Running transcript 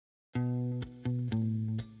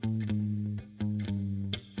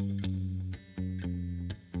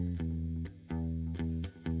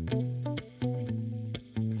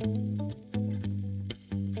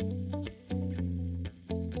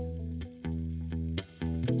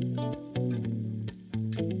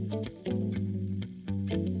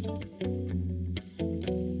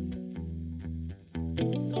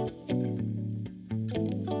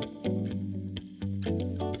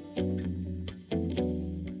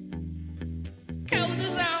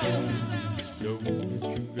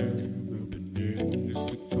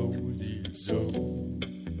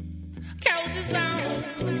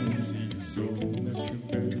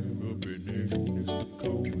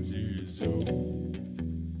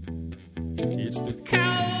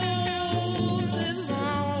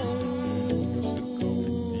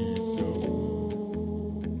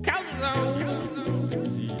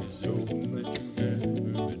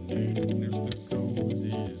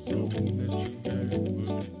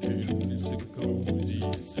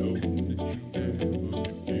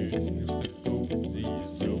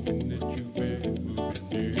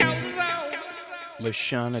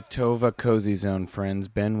Lashana Tova, Cozy Zone friends.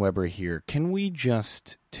 Ben Weber here. Can we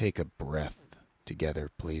just take a breath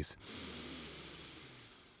together, please?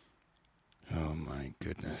 Oh, my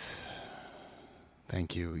goodness.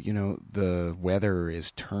 Thank you. You know, the weather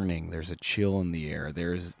is turning. There's a chill in the air.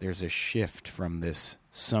 There's a shift from this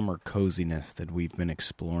summer coziness that we've been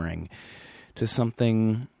exploring to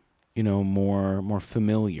something, you know, more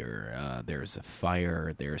familiar. There's a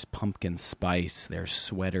fire, there's pumpkin spice, there's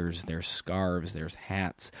sweaters, there's scarves, there's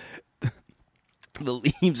hats. The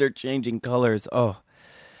leaves are changing colors. Oh,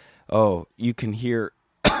 you can hear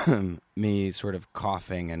me sort of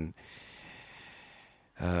coughing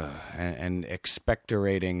and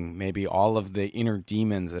expectorating maybe all of the inner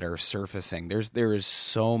demons that are surfacing. There is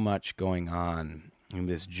so much going on in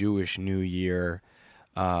this Jewish New Year.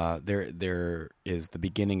 There is the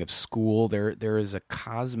beginning of school. There is a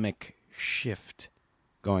cosmic shift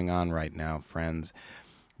going on right now, friends.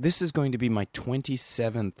 This is going to be my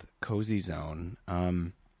 27th Cozy Zone.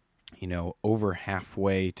 You know, over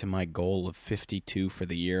halfway to my goal of 52 for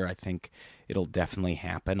the year. I think it'll definitely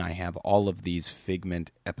happen. I have all of these Figment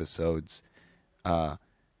episodes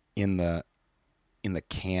in the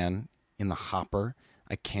can, in the hopper.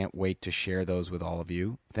 I can't wait to share those with all of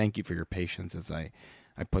you. Thank you for your patience as I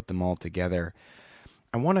put them all together.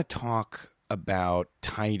 I want to talk about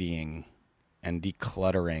tidying and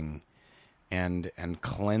decluttering and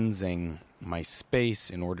cleansing my space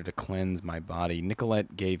in order to cleanse my body.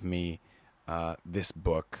 Nicolette gave me this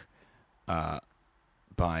book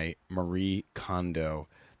by Marie Kondo,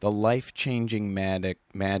 The Life-Changing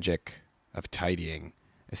Magic of Tidying,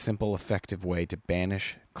 a simple, effective way to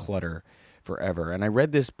banish clutter forever. And I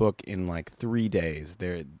read this book in like 3 days.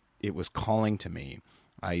 It was calling to me.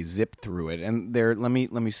 I zipped through it, and let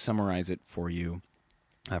me summarize it for you.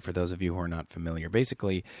 For those of you who are not familiar,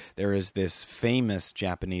 basically, there is this famous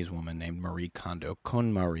Japanese woman named Marie Kondo,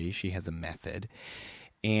 KonMari. She has a method,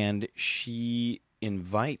 and she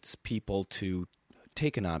invites people to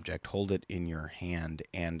take an object, hold it in your hand,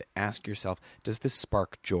 and ask yourself, does this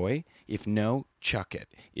spark joy? If no, chuck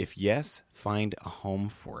it. If yes, find a home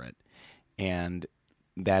for it. And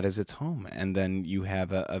that is its home. And then you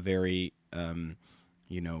have a very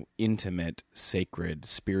intimate, sacred,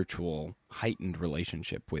 spiritual, heightened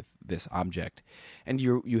relationship with this object. And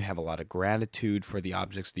you have a lot of gratitude for the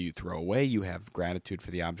objects that you throw away. You have gratitude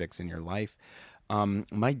for the objects in your life.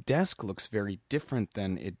 My desk looks very different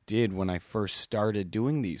than it did when I first started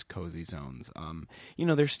doing these Cozy Zones.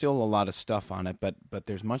 There's still a lot of stuff on it, but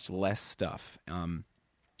there's much less stuff.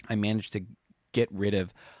 I managed to get rid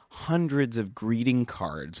of hundreds of greeting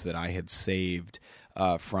cards that I had saved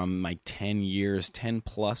from my 10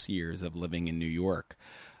 plus years of living in New York.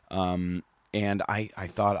 And I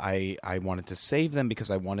thought I wanted to save them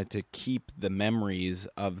because I wanted to keep the memories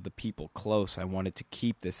of the people close. I wanted to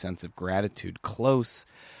keep this sense of gratitude close.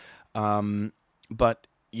 But,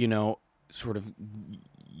 sort of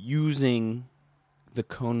using the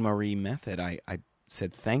KonMari method, I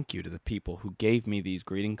said thank you to the people who gave me these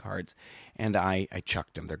greeting cards, and I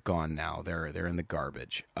chucked them. They're gone now. They're in the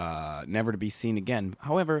garbage, never to be seen again.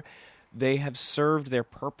 However, they have served their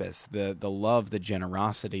purpose. The love, the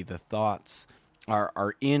generosity, the thoughts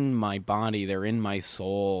are in my body. They're in my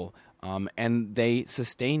soul, and they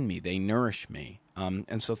sustain me. They nourish me.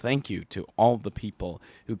 And so thank you to all the people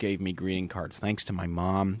who gave me greeting cards. Thanks to my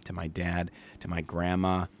mom, to my dad, to my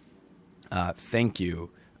grandma. Thank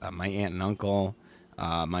you, my aunt and uncle,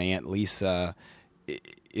 my Aunt Lisa.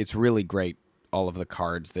 It's really great, all of the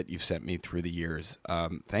cards that you've sent me through the years.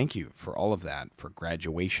 Thank you for all of that, for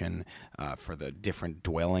graduation, for the different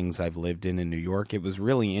dwellings I've lived in New York. It was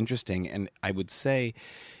really interesting, and I would say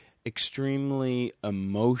extremely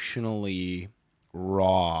emotionally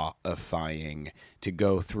rawifying to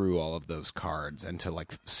go through all of those cards and to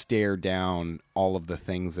stare down all of the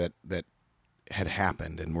things that had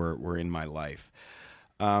happened and were in my life.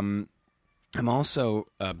 I'm also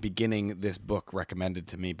beginning this book recommended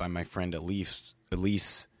to me by my friend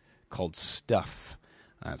Elise called Stuff.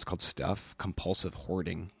 It's called Stuff, Compulsive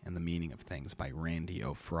Hoarding and the Meaning of Things by Randy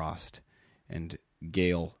O. Frost and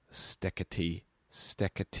Gail Steckety.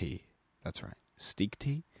 That's right.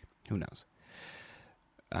 Steekty? Who knows?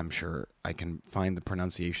 I'm sure I can find the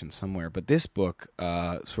pronunciation somewhere. But this book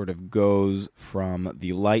sort of goes from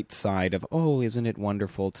the light side of, oh, isn't it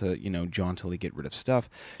wonderful to, jauntily get rid of stuff,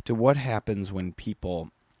 to what happens when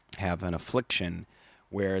people have an affliction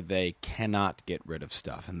where they cannot get rid of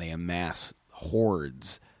stuff and they amass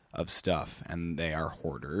hordes of stuff, and they are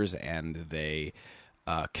hoarders, and they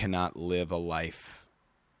cannot live a life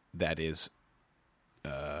that is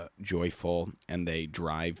joyful, and they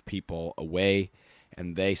drive people away,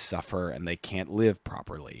 and they suffer, and they can't live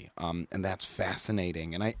properly. And that's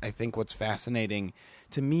fascinating. And I think what's fascinating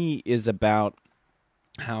to me is about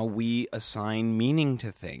how we assign meaning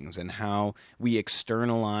to things and how we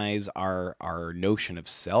externalize our notion of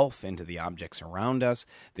self into the objects around us,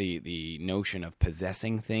 the notion of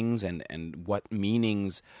possessing things, and what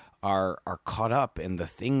meanings are caught up in the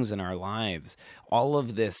things in our lives. All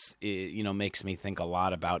of this, makes me think a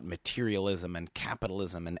lot about materialism and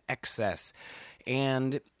capitalism and excess.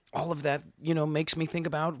 And all of that, makes me think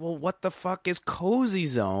about, well, what the fuck is Cozy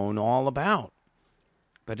Zone all about?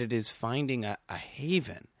 But it is finding a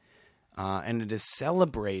haven, and it is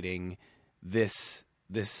celebrating this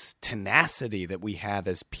tenacity that we have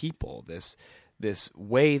as people, this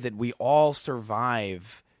way that we all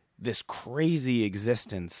survive this crazy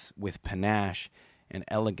existence with panache and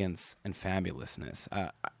elegance and fabulousness.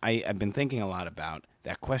 I've been thinking a lot about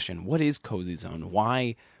that question. What is Cozy Zone?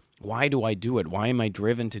 Why do I do it? Why am I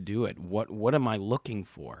driven to do it? What am I looking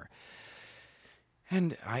for?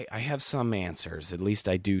 And I have some answers, at least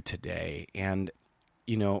I do today. And,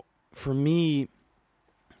 for me,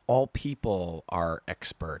 all people are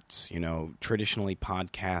experts. Traditionally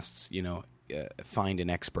podcasts, find an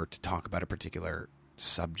expert to talk about a particular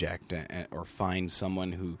subject, or find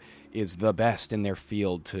someone who is the best in their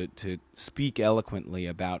field to speak eloquently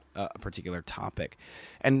about a particular topic.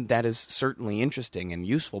 And that is certainly interesting and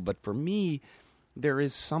useful. But for me, there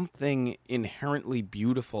is something inherently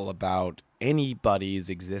beautiful about anybody's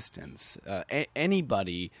existence.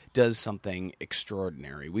 Anybody does something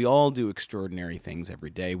extraordinary. We all do extraordinary things every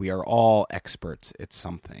day. We are all experts at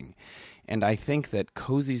something. And I think that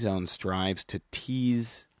Cozy Zone strives to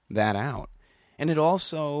tease that out. And it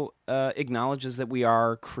also acknowledges that we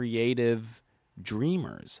are creative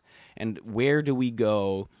dreamers. And where do we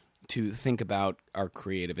go to think about our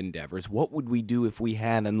creative endeavors? What would we do if we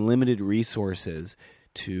had unlimited resources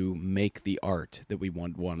to make the art that we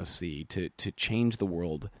want to see, to change the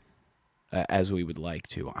world as we would like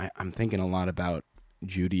to? I'm thinking a lot about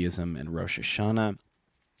Judaism and Rosh Hashanah.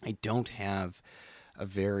 I don't have a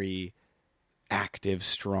very active,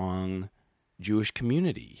 strong Jewish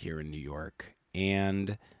community here in New York,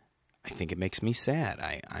 and I think it makes me sad.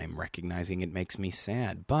 I'm recognizing it makes me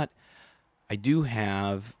sad, but I do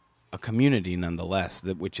have a community nonetheless,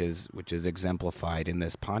 which is exemplified in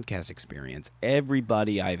this podcast experience.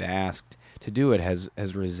 Everybody I've asked to do it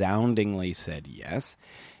has resoundingly said yes,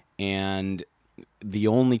 and the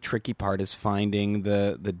only tricky part is finding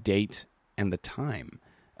the date and the time,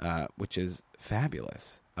 which is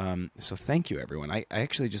fabulous. So thank you, everyone. I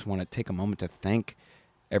actually just want to take a moment to thank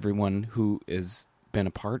everyone who has been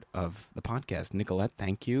a part of the podcast. Nicolette,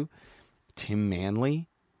 thank you. Tim Manley,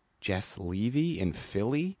 Jess Levy in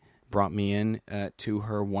Philly brought me in to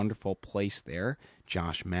her wonderful place there.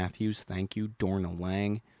 Josh Matthews, thank you. Dorna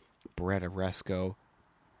Lang, Brett Oresco,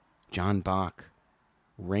 John Bach,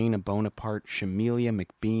 Raina Bonaparte, Shamelia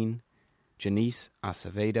McBean, Janice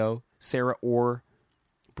Acevedo, Sarah Orr,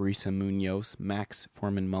 Brisa Munoz, Max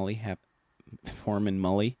Foreman-Mully.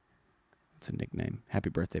 Foreman-Mully. That's a nickname. Happy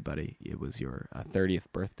birthday, buddy. It was your 30th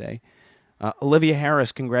birthday. Olivia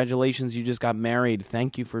Harris, congratulations. You just got married.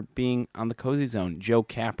 Thank you for being on the Cozy Zone. Joe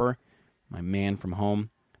Capper, my man from home.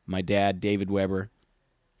 My dad, David Weber.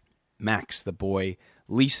 Max the boy.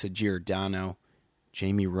 Lisa Giordano.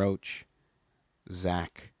 Jamie Roach.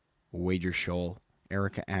 Zach Wagershoal.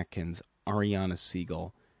 Erica Atkins. Ariana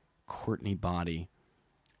Siegel. Courtney Body.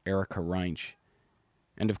 Erica Reinsch.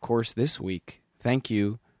 And of course, this week, thank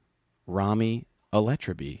you, Rami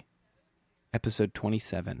Aletrabi. Episode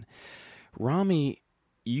 27. Rami,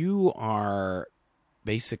 you are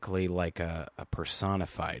basically like a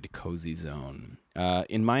personified Cozy Zone.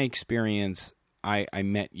 In my experience, I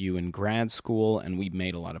met you in grad school, and we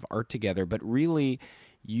made a lot of art together, but really,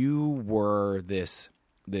 you were this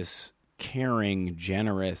caring,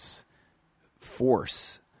 generous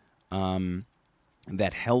force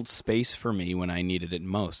that held space for me when I needed it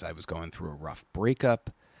most. I was going through a rough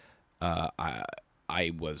breakup. I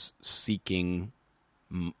was seeking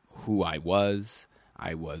who I was.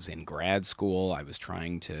 I was in grad school. I was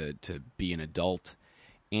trying to be an adult.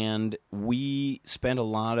 And we spent a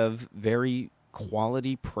lot of very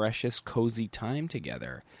quality, precious, cozy time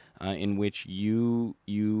together, in which you,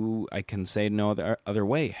 I can say no other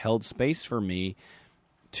way, held space for me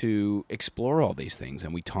to explore all these things.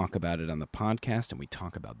 And we talk about it on the podcast, and we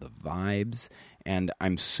talk about the vibes. And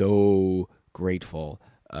I'm so grateful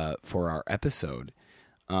for our episode.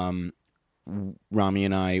 Rami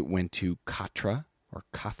and I went to Katra,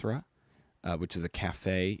 which is a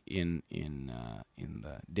cafe in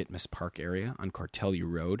the Ditmas Park area on Cortelyou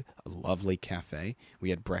Road. A lovely cafe.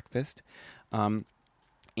 We had breakfast.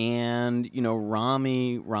 And,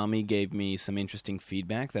 Rami gave me some interesting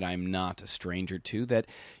feedback that I'm not a stranger to, that,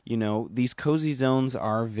 these cozy zones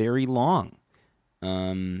are very long.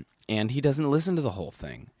 And he doesn't listen to the whole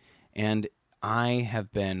thing. And I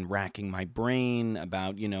have been racking my brain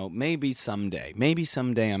about, maybe someday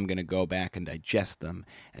I'm going to go back and digest them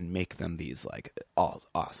and make them these, like, all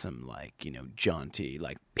awesome, like, jaunty,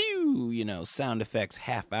 like, pew, sound effects,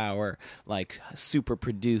 half hour, like, super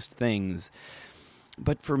produced things.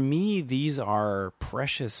 But for me, these are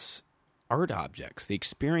precious art objects. The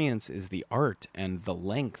experience is the art, and the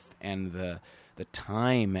length and the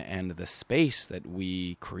time and the space that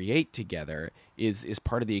we create together is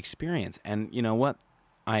part of the experience. And you know what?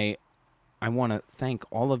 I want to thank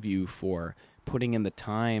all of you for putting in the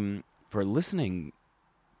time for listening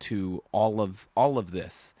to all of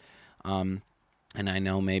this. And I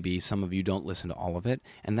know maybe some of you don't listen to all of it,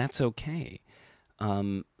 and that's okay.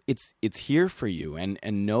 It's here for you,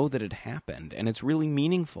 and know that it happened, and it's really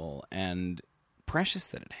meaningful and precious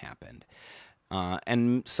that it happened.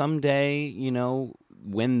 And someday,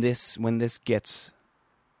 when this gets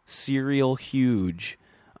serial huge,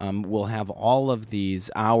 we'll have all of these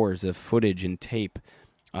hours of footage and tape,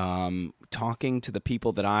 talking to the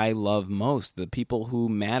people that I love most, the people who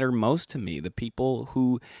matter most to me, the people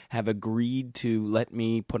who have agreed to let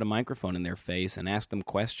me put a microphone in their face and ask them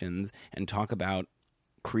questions and talk about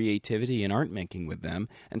creativity and art making with them,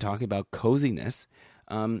 and talking about coziness.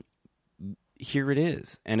 Here it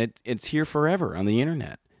is, and it's here forever on the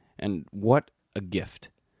internet. And what a gift!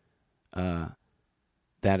 That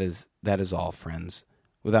is all, friends.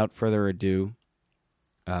 Without further ado,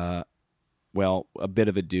 a bit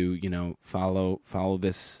of ado. Follow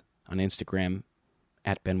this on Instagram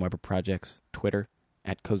at Ben Weber Projects, Twitter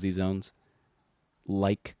at Cozy Zones,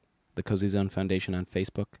 like the Cozy Zone Foundation on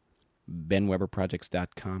Facebook,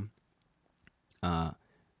 benweberprojects.com.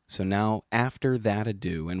 So now, after that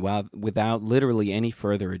ado, and without literally any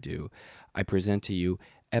further ado, I present to you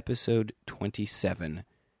episode 27,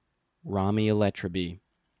 Rami Eletroby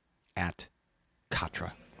at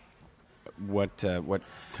Katra. What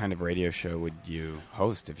kind of radio show would you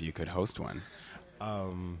host if you could host one?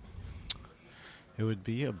 It would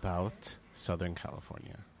be about Southern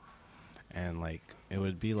California. And, it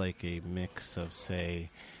would be like a mix of, say,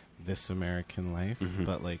 This American Life,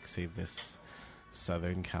 but, say, this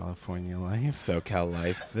Southern California life. SoCal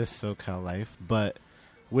life. This SoCal life, but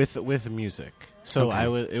with music. So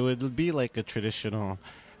okay. It would be like a traditional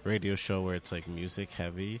radio show where it's, music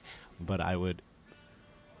heavy, but I would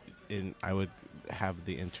have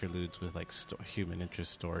the interludes with, human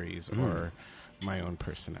interest stories or my own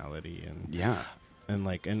personality and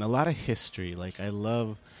a lot of history. I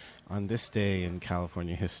love, on this day in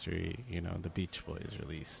California history, the Beach Boys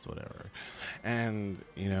released whatever, and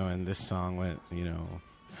and this song went,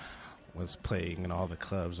 was playing in all the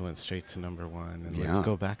clubs, went straight to number one, and let's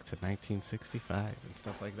go back to 1965 and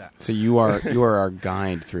stuff like that. So you are our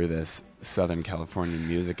guide through this Southern California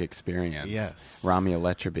music experience. Yes, Rami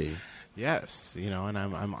Eletroby. Yes, and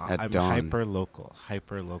I'm hyper local.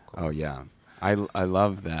 Oh yeah. I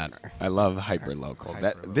love that. I love hyper-local.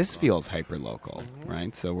 This feels hyper-local,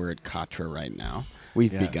 right? So we're at Katra right now.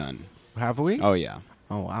 We've begun. Have we? Oh yeah.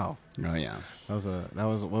 Oh wow. Oh yeah.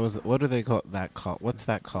 What do they call that called? What's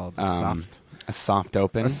that called? A soft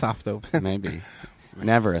open? A soft open. Maybe.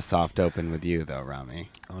 Never a soft open with you though, Rami.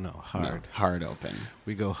 Oh no, hard. No, hard open.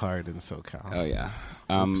 We go hard in SoCal. Oh yeah.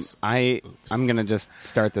 I'm gonna just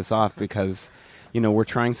start this off because, we're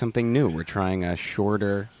trying something new. We're trying a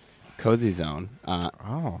shorter Cozy Zone.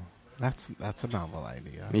 That's a novel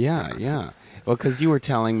idea. Yeah. Well, because you were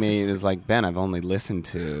telling me, it was like, Ben, I've only listened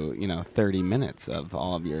to 30 minutes of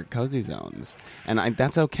all of your Cozy Zones, and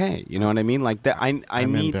that's okay. You know what I mean? Like that. I'm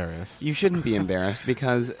embarrassed. You shouldn't be embarrassed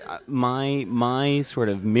because my sort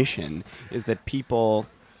of mission is that people.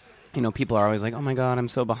 People are always like, "Oh my God, I'm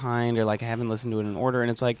so behind," or like, "I haven't listened to it in order." And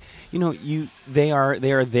it's like, they are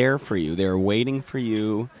there for you. They are waiting for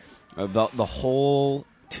you. The whole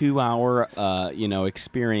 2-hour,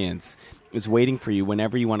 experience is waiting for you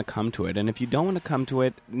whenever you want to come to it. And if you don't want to come to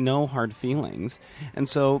it, no hard feelings. And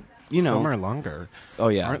so some are longer. Oh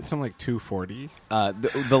yeah, aren't some like 240?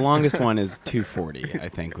 The longest one is 240, I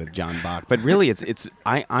think, with John Bach. But really,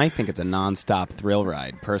 I think it's a nonstop thrill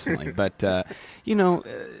ride personally. But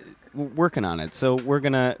working on it. So we're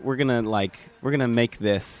gonna make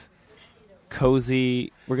this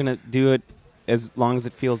cozy. We're gonna do it as long as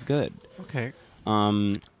it feels good. Okay.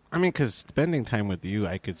 I mean, because spending time with you,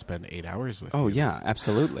 I could spend 8 hours with you. Oh, yeah,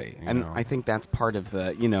 absolutely. I think that's part of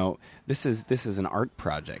the, this is an art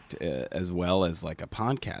project as well as like a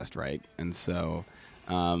podcast, right? And so...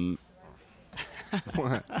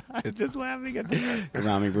 What? Just laughing at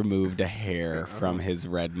Rami removed a hair from his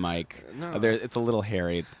red mic. No. It's a little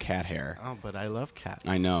hairy. It's cat hair. Oh, but I love cats.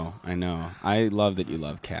 I know. I love that you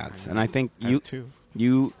love cats. And I think I have two.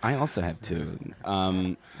 I also have two.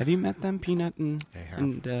 Have you met them, Peanut and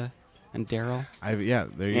Daryl? Yeah,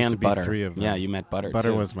 there used and to be Butter. 3 of them. Yeah, you met Butter.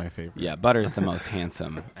 Butter too. was my favorite. Yeah, Butter's the most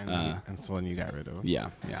handsome. And it's the one you got rid of. Yeah.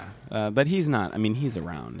 But he's not. I mean, he's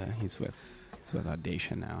around. He's with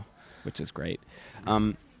Audacia now, which is great.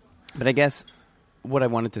 But I guess what I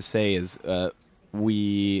wanted to say is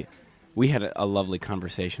we had a lovely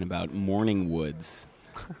conversation about morning woods.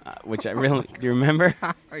 Which I really... Do you remember?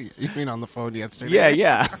 You mean on the phone yesterday?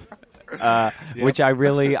 Yeah. Which I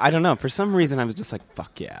really... I don't know. For some reason, I was just like,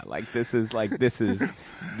 fuck yeah. Like, this is the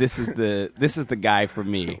guy for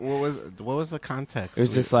me. What was the context? It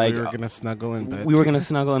was just like... We were going to snuggle in bed. We were going to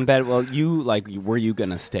snuggle in bed. Well, were you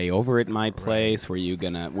going to stay over at my place? Right. Where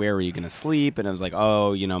were you going to sleep? And I was like,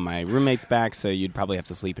 oh, my roommate's back, so you'd probably have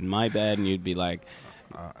to sleep in my bed. And you'd be like...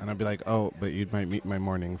 and I'd be like, oh, but you might meet my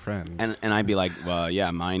morning friend. And I'd be like, well,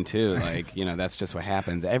 yeah, mine too. Like, that's just what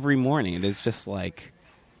happens. Every morning, it is just like,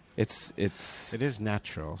 It is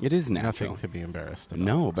natural. It is natural. Nothing to be embarrassed about.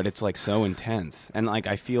 No, but it's like so intense. And like,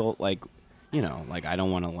 I feel like, like I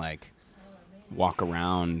don't want to like walk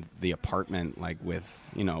around the apartment like with,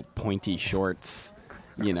 pointy shorts,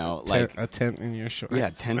 like. A tent in your shorts. Yeah,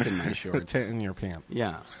 tent in my shorts. A tent in your pants.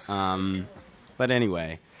 Yeah. But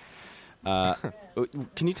anyway...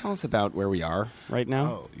 can you tell us about where we are right now?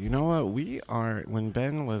 Oh, you know what? We are, when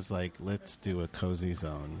Ben was like, let's do a cozy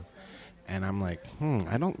zone, and I'm like,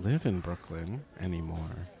 I don't live in Brooklyn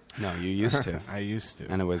anymore. No, you used to. I used to.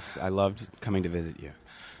 And I loved coming to visit you.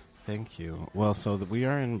 Thank you. Well, so we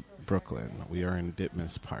are in Brooklyn. We are in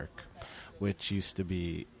Ditmas Park, which used to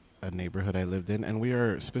be a neighborhood I lived in, and we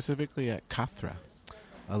are specifically at Kathra,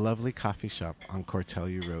 a lovely coffee shop on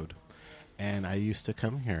Cortelli Road. And I used to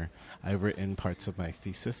come here. I've written parts of my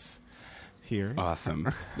thesis here.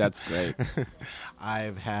 Awesome. That's great.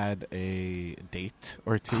 I've had a date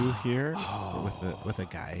or two here with a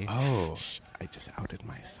guy. Oh. I just outed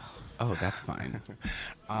myself. Oh, that's fine.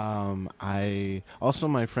 I also,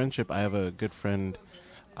 my friendship, I have a good friend,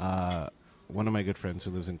 one of my good friends who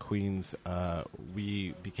lives in Queens.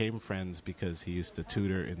 We became friends because he used to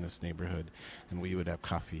tutor in this neighborhood, and we would have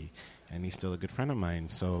coffee. And he's still a good friend of mine.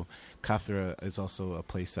 So Kathra is also a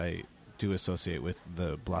place I do associate with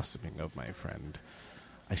the blossoming of my friend.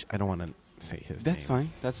 I don't want to say his name. That's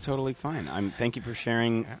fine. That's totally fine. Thank you for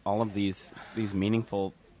sharing all of these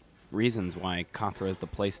meaningful reasons why Kathra is the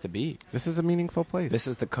place to be. This is a meaningful place. This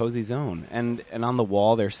is the cozy zone. And on the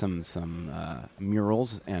wall there's some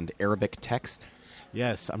murals and Arabic text.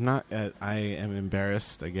 Yes, I'm not. I am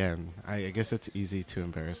embarrassed again. I guess it's easy to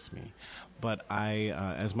embarrass me, but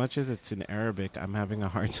as much as it's in Arabic, I'm having a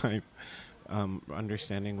hard time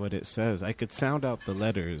understanding what it says. I could sound out the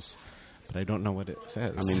letters, but I don't know what it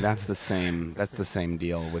says. I mean, that's the same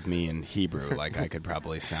deal with me in Hebrew. Like, I could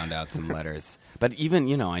probably sound out some letters, but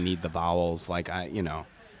even I need the vowels. Like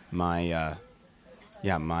my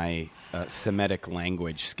Semitic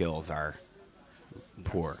language skills are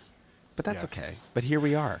poor. But that's okay. But here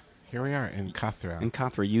we are. Here we are in Kathra. In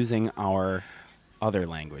Kathra, using our other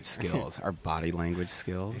language skills, our body language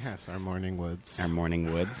skills. Yes, our morning woods. Our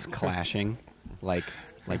morning woods clashing like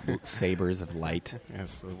sabers of light.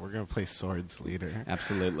 Yes, so we're going to play swords later.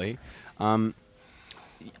 Absolutely.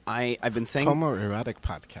 I've been saying homoerotic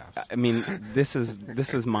podcast. I mean, this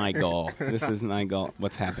was my goal. This is my goal.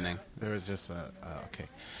 What's happening? There was just okay.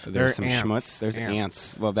 There's some ants. schmutz. There's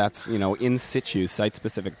ants. Well, that's in situ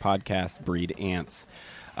site-specific podcast breed ants.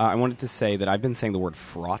 I wanted to say that I've been saying the word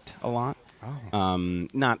fraught a lot. Oh.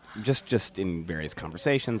 Not just in various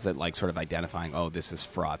conversations that like sort of identifying. Oh, this is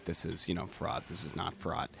fraught. This is fraught. This is not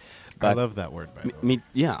fraught. But I love that word. By the way.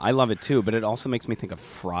 Yeah, I love it too. But it also makes me think of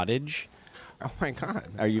fraughtage. Oh my God!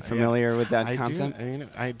 Are you familiar with that concept?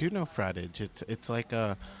 I do know fraughtage. It's like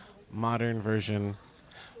a modern version,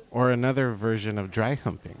 or another version of dry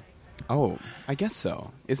humping. Oh, I guess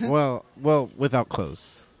so. Isn't it? Well, without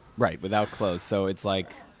clothes. Right, without clothes. So it's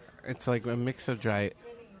like a mix of dry.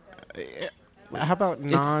 How about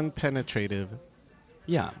non-penetrative?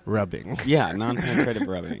 Yeah. Rubbing. Yeah, non-penetrative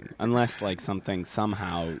rubbing. Unless, like,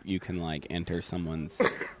 somehow you can, like, enter someone's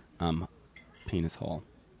penis hole.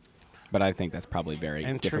 But I think that's probably very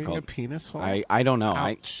difficult. Entering a penis hole? I don't know.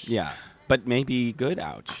 Ouch. Yeah. But maybe good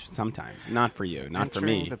ouch sometimes. Not for you. Not for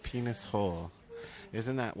me. Entering the penis hole.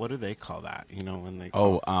 Isn't that, what do they call that? You know, when they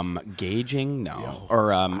gauging? No. Yo.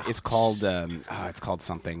 Or it's called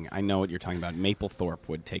something. I know what you're talking about. Mapplethorpe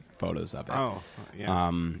would take photos of it. Oh,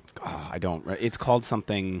 yeah. I don't. It's called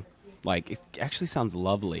something like, it actually sounds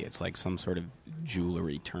lovely. It's like some sort of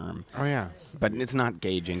jewelry term. Oh, yeah. But it's not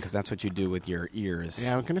gauging, because that's what you do with your ears.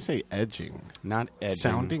 Yeah, I'm going to say edging. Not edging.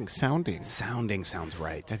 Sounding. Sounding sounds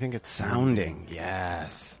right. I think it's sounding.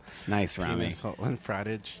 Yes. Nice, Rami. Penis hole and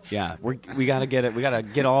fratage. Yeah, we gotta get it. We gotta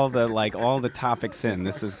get all the topics in.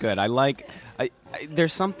 This is good.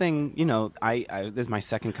 There's something, you know. This is my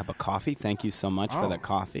second cup of coffee. Thank you so much for that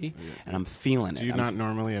coffee, and I'm feeling it. Do you not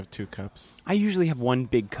normally have 2 cups? I usually have 1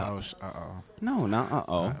 big cup. Uh-oh. No, not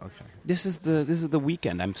uh-oh. Okay. This is the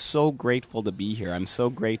weekend. I'm so grateful to be here. I'm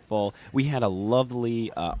so grateful. We had a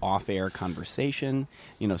lovely off-air conversation.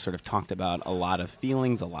 You know, sort of talked about a lot of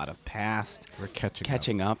feelings, a lot of past. We're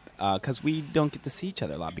catching up because we don't get to see each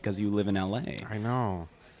other a lot because you live in L.A. I know.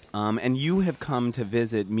 And you have come to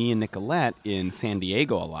visit me and Nicolette in San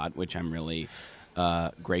Diego a lot, which I'm really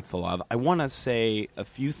grateful of. I want to say a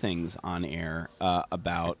few things on air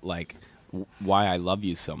about, like, why I love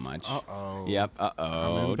you so much. Uh-oh. Yep,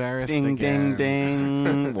 uh-oh. I'm embarrassed ding, again. Ding,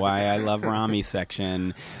 ding, why I love Rami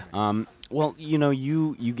section. Well, you know,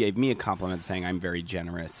 you gave me a compliment saying I'm very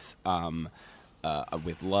generous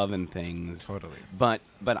with love and things. Totally. But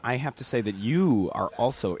I have to say that you are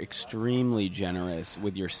also extremely generous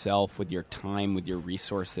with yourself, with your time, with your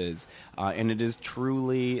resources. And it is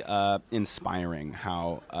truly inspiring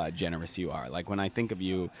how generous you are. Like, when I think of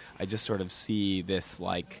you, I just sort of see this,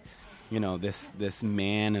 like, you know, this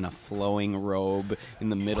man in a flowing robe in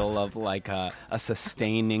the middle of, like, a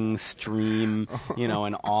sustaining stream, you know,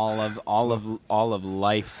 and all of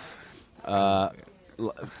life's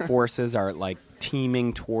forces are, like,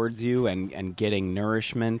 teeming towards you and getting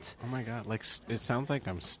nourishment. Oh my God! Like, it sounds like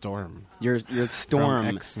I'm Storm. You're Storm,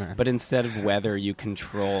 from X-Men. But instead of weather, you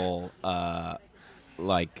control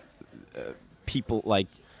people, like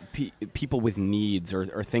people with needs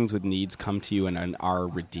or things with needs come to you and are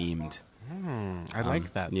redeemed. I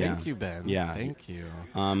like that. Yeah. Thank you, Ben. Yeah. Thank you.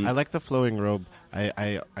 I like the flowing robe.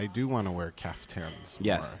 I do want to wear caftans more.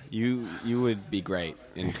 Yes, you would be great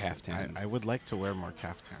in caftans. I would like to wear more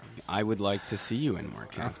caftans. I would like to see you in more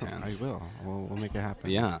caftans. I will. We'll make it happen.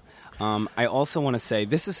 Yeah. I also want to say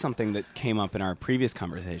this is something that came up in our previous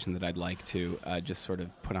conversation that I'd like to just sort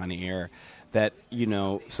of put on the air. That, you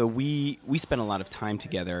know, so we spent a lot of time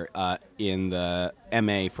together in the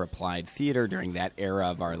MA for Applied Theater during that era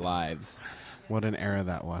of our lives. What an era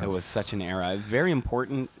that was. It was such an era. Very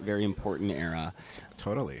important era.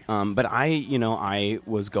 Totally. But I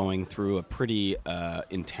was going through a pretty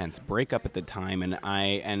intense breakup at the time,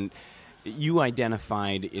 and you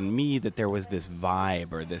identified in me that there was this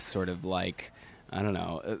vibe or this sort of, like, I don't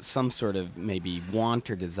know, some sort of maybe want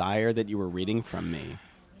or desire that you were reading from me.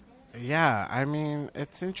 Yeah, I mean,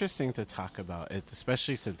 it's interesting to talk about it,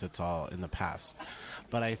 especially since it's all in the past.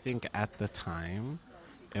 But I think at the time,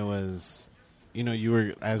 it was, you know, you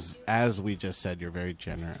were, as we just said, you're very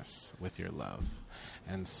generous with your love.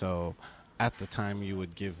 And so at the time, you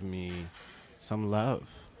would give me some love,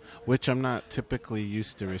 which I'm not typically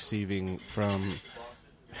used to receiving from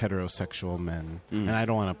heterosexual men. And I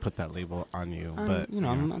don't want to put that label on you, but you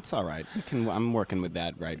know, that's all right. I'm working with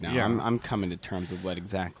that right now. Yeah. I'm coming to terms with what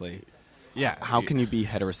exactly. Yeah. How can you be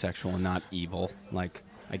heterosexual and not evil? Like,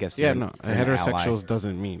 I guess. Yeah, no. you're an Heterosexuals ally.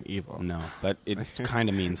 doesn't mean evil. No, but it kind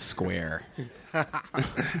of means square.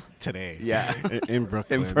 Today. Yeah. In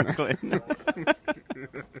Brooklyn. In Brooklyn.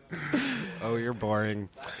 Oh, you're boring.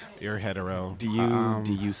 You're hetero. Do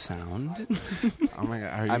you sound? Oh my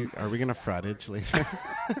God! Are we gonna fraudage later?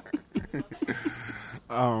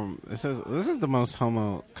 This is the most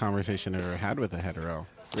homo conversation I've ever had with a hetero.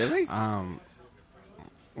 Really?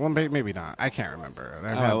 Well, maybe not. I can't remember.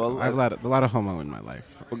 I've had a lot of homo in my life.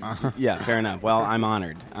 Yeah, fair enough. Well, I'm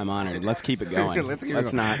honored. Let's keep it going.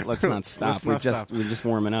 Let's not stop. We're just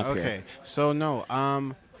warming up here. Okay. So no.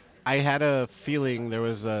 I had a feeling there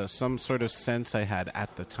was some sort of sense I had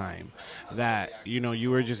at the time that, you know,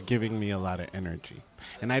 you were just giving me a lot of energy.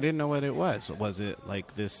 And I didn't know what it was. Was it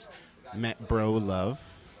like this bro love,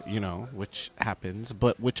 you know, which happens,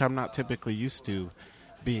 but which I'm not typically used to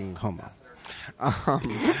being homo.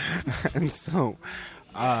 And so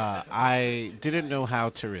I didn't know how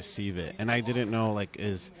to receive it. And I didn't know, like,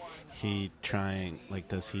 is he trying, like,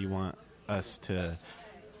 does he want us to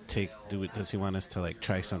does he want us to, like,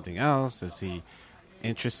 try something else? Is he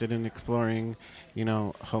interested in exploring,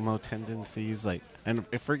 homo tendencies? Like, and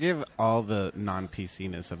forgive all the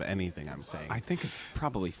non-PC-ness of anything I'm saying. I think it's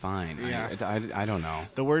probably fine. Yeah. I don't know.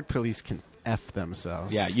 The word police can F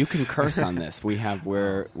themselves. Yeah, you can curse on this.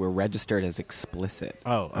 We're registered as explicit.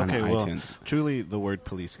 Oh, on okay. Well, iTunes. truly, the word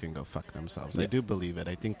police can go fuck themselves. Yeah. I do believe it.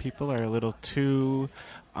 I think people are a little too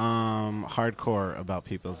hardcore about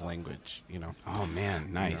people's language. Oh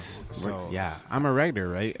man, nice. So yeah, I'm a writer,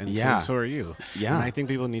 right? And so are you. Yeah, and I think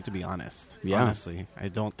people need to be honest. Yeah. Honestly, I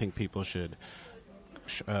don't think people should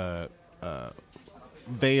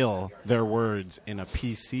veil their words in a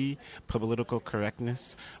PC political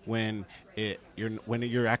correctness when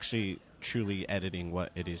you're actually truly editing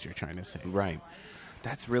what it is you're trying to say. Right.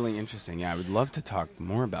 That's really interesting. Yeah, I would love to talk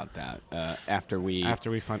more about that after we're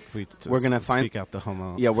gonna speak out the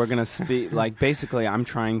homo. Yeah, we're gonna speak. Like, basically, I'm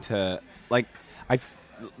trying to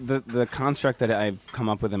the construct that I've come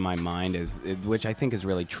up with in my mind which I think is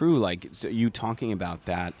really true. Like, so you talking about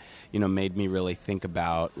that, made me really think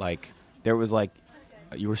about, like, there was, like,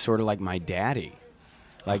 you were sort of like my daddy,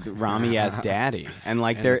 like Rami as daddy, and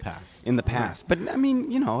like in the past. But I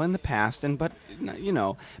mean, in the past, but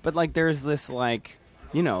like there's this, like,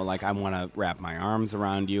 like, I want to wrap my arms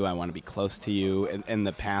around you. I want to be close to you. And in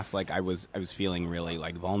the past, like, I was feeling really,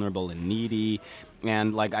 like, vulnerable and needy.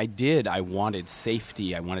 And, like, I wanted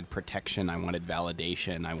safety. I wanted protection. I wanted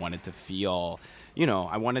validation. I wanted to feel,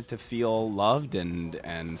 loved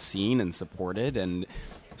and seen and supported. And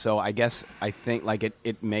so I think, like,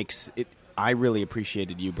 it makes it, I really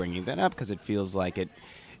appreciated you bringing that up, because it feels like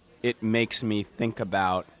it makes me think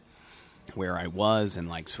about where I was and,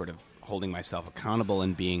 like, sort of holding myself accountable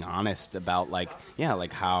and being honest about, like,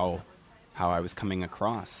 how I was coming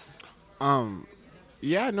across.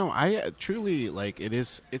 I truly, like,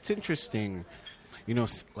 it's interesting,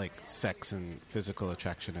 like sex and physical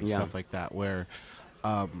attraction and stuff like that, where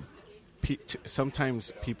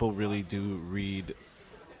sometimes people really do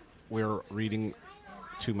we're reading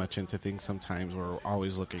too much into things. Sometimes we're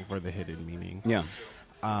always looking for the hidden meaning. Yeah.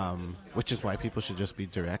 Which is why people should just be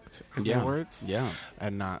direct in their words,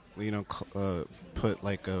 and not put,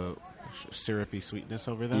 like, a syrupy sweetness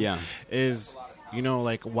over them. Yeah,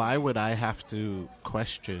 like, why would I have to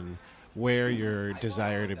question where your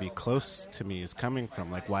desire to be close to me is coming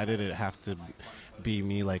from? Like, why did it have to be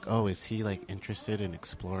me? Like, oh, is he, like, interested in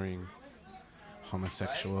exploring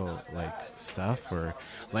homosexual, like, stuff? Or,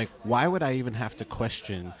 like, why would I even have to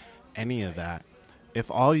question any of that if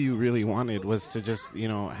all you really wanted was to just,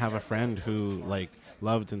 have a friend who, like,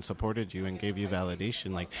 loved and supported you and gave you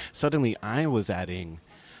validation? Like, suddenly I was adding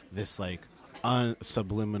this, like,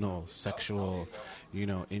 subliminal sexual,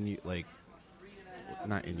 like,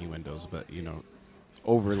 not innuendos, but,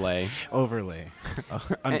 overlay, underlay,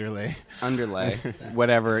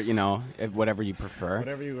 whatever, whatever you prefer.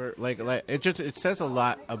 Whatever you were, like, it says a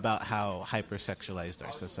lot about how hypersexualized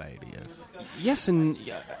our society is. Yes, and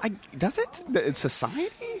does it?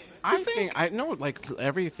 Society? I know, like,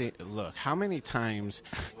 everything. Look, how many times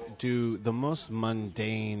do the most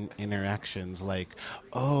mundane interactions, like,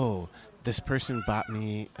 oh, this person bought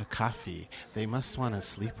me a coffee, they must want to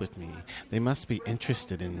sleep with me, they must be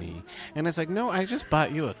interested in me, and it's like, no, I just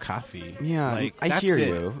bought you a coffee. Yeah, like, I hear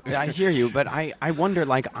you. I hear you, but I wonder,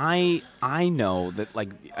 like, I know that, like,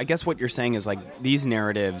 I guess what you're saying is, like, these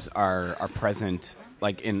narratives are present,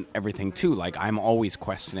 like, in everything too. Like, I'm always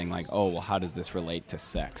questioning, like, oh, well, how does this relate to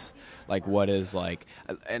sex? Like, what is, like,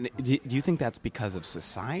 and do you think that's because of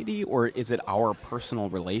society, or is it our personal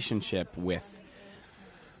relationship with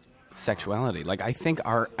sexuality? Like, I think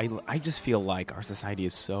I just feel like our society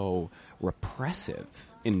is so repressive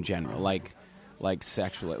in general, like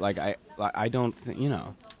sexually. Like, I don't think,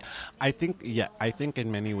 I think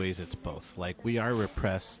in many ways it's both. Like, we are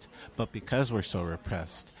repressed, but because we're so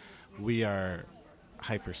repressed, we are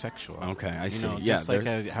hypersexual. Okay, I see. Just like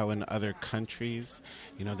how in other countries,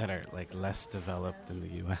 that are, like, less developed than the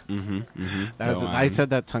U.S. I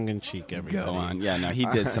said that tongue in cheek. Everybody, go on. Yeah, no, he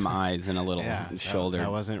did some eyes and a little shoulder.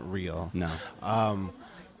 That wasn't real. No,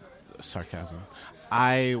 sarcasm.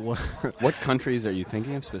 What countries are you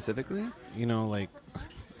thinking of specifically? Like,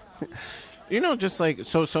 just like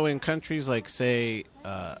so in countries like, say,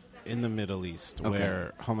 in the Middle East,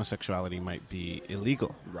 where homosexuality might be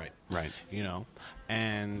illegal. Right.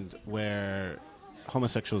 And where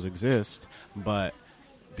homosexuals exist, but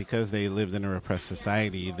because they lived in a repressed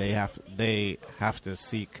society, they have to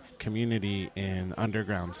seek community in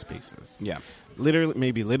underground spaces. Yeah.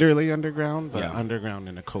 Literally underground, but underground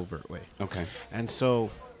in a covert way. Okay. And so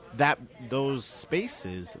that those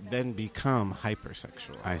spaces then become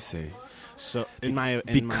hypersexual. I see. So my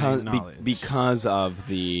knowledge, because of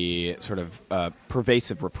the sort of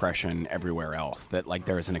pervasive repression everywhere else, that like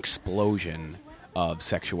there is an explosion of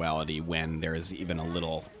sexuality when there is even a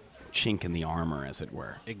little chink in the armor, as it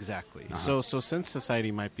were. Exactly. So since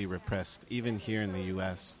society might be repressed, even here in the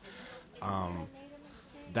U.S.,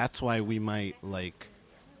 that's why we might like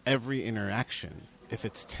every interaction, if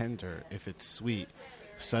it's tender, if it's sweet,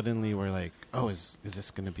 suddenly we're like, oh, is this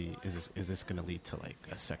gonna lead to like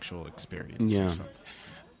a sexual experience or something?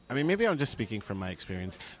 I mean, maybe I'm just speaking from my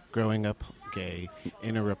experience growing up gay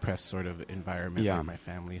in a repressed sort of environment, like my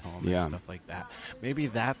family home and stuff like that. Maybe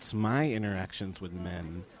that's my interactions with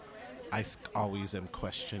men. I always am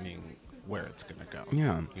questioning where it's going to go.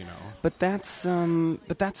 Yeah. You know? But that's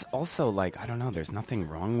also like, I don't know, there's nothing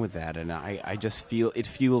wrong with that. And I just feel, it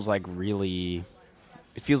feels like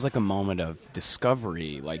a moment of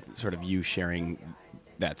discovery, like sort of you sharing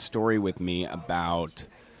that story with me about,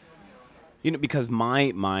 you know, because my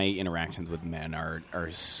interactions with men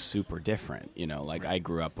are super different. You know, like I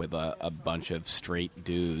grew up with a bunch of straight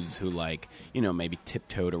dudes who, like, you know, maybe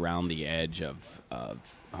tiptoed around the edge of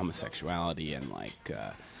homosexuality and like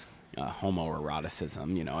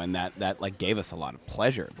homoeroticism, you know, and that like gave us a lot of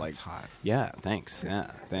pleasure. Like, that's hot. Yeah, thanks.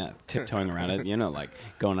 Yeah, tiptoeing around it, you know, like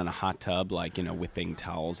going in a hot tub, like, you know, whipping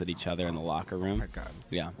towels at each other in the locker room. Oh my God.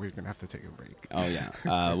 Yeah, we're gonna have to take a break. Oh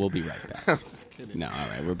yeah, we'll be right back. I'm just kidding. No, all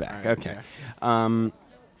right, we're back. Right, okay, yeah.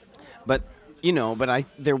 But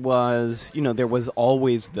there was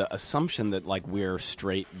always the assumption that like we're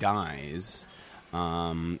straight guys.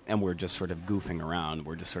 And we're just sort of goofing around.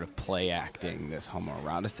 We're just sort of play acting this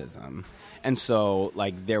homoeroticism. And so,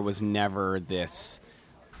 like, there was never the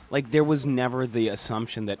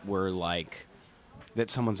assumption that we're, like, that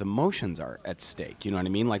someone's emotions are at stake. You know what I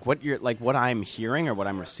mean? Like, what I'm hearing or what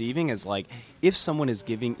I'm receiving is, like, if someone is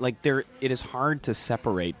giving, like, it is hard to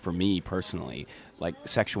separate, for me personally, like,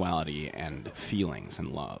 sexuality and feelings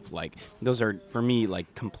and love. Like, those are, for me,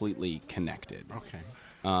 like, completely connected. Okay.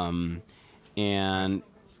 And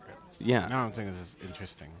yeah, no, I'm saying this is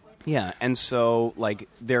interesting. Yeah, and so like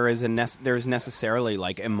there's necessarily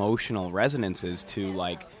like emotional resonances to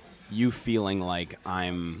like you feeling like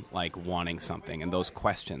I'm like wanting something, and those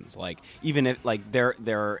questions, like even if like there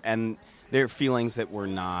are feelings that were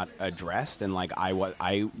not addressed, and like I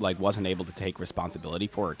wasn't able to take responsibility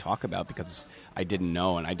for or talk about because I didn't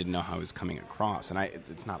know, and I didn't know how I was coming across, and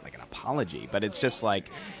it's not like an apology, but it's just like,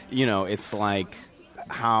 you know, it's like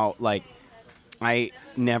how like. I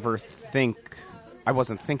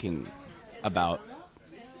wasn't thinking about,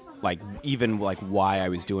 like, even, like, why I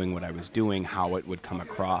was doing what I was doing, how it would come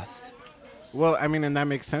across. Well, I mean, and that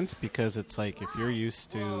makes sense because it's like if you're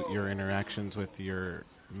used to your interactions with your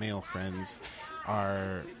male friends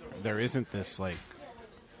there isn't this, like,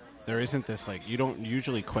 you don't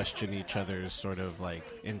usually question each other's sort of, like,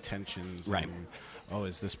 intentions. Right. And, oh,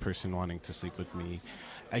 is this person wanting to sleep with me?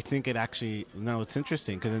 I think it's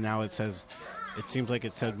interesting because now it seems like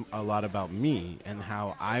it said a lot about me and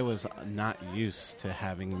how I was not used to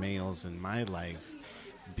having males in my life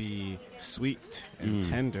be sweet and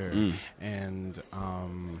tender and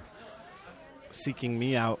seeking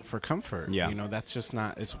me out for comfort. Yeah. You know, that's just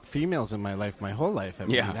not, it's females in my life, my whole life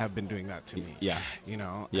have been doing that to me. Yeah. You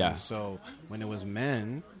know? Yeah. And so when it was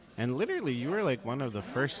men, and literally you were like one of the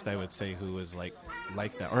first, I would say, who was like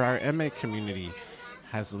that. Or our MA community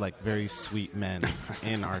has like very sweet men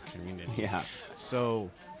in our community. Yeah.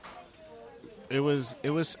 So it was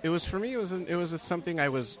for me. It was something I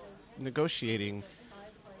was negotiating,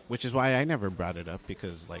 which is why I never brought it up,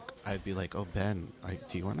 because like I'd be like, oh Ben, like,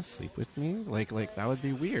 do you want to sleep with me? Like that would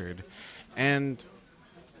be weird, and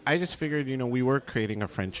I just figured, you know, we were creating a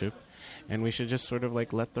friendship, and we should just sort of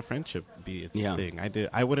like let the friendship be its thing.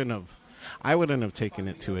 I wouldn't have taken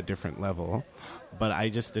it to a different level, but I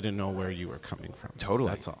just didn't know where you were coming from. Totally.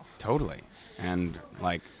 That's all. Totally. And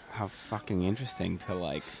like how fucking interesting to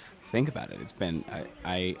like think about it. It's been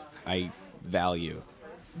I value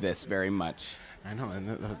this very much. I know, and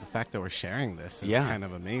the fact that we're sharing this is kind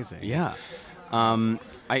of amazing. Yeah. I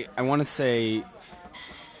want to say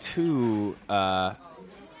too oh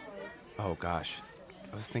gosh.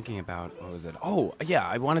 I was thinking about, what was it? Oh, yeah,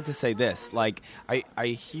 I wanted to say this. Like, I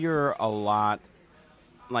hear a lot,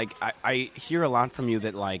 like, I hear a lot from you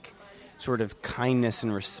that, like, sort of kindness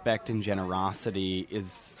and respect and generosity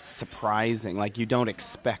is surprising. Like, you don't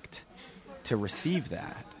expect to receive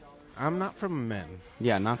that. I'm not from men.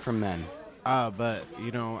 Yeah, not from men. But,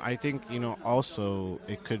 you know, I think, you know, also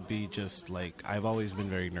it could be just, like, I've always been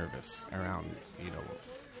very nervous around, you know,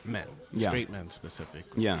 men, straight men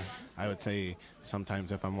specifically. Yeah. I would say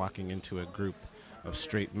sometimes if I'm walking into a group of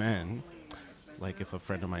straight men, like if a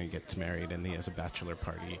friend of mine gets married and he has a bachelor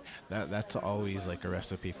party, that's always like a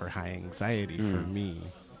recipe for high anxiety for me.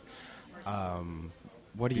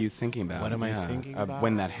 What are you thinking about? What am I thinking about?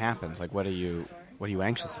 When that happens? Like, what are you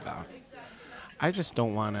anxious about? I just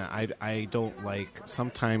don't want to, I don't like,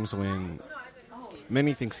 sometimes when,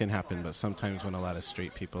 many things can happen, but sometimes when a lot of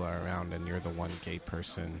straight people are around and you're the one gay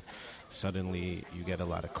person, suddenly you get a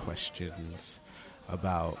lot of questions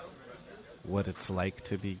about what it's like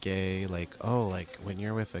to be gay. Like, oh, like when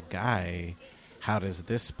you're with a guy, how does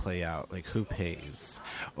this play out? Like, who pays?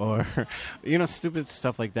 Or, you know, stupid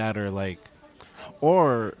stuff like that. Or like,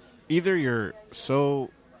 or either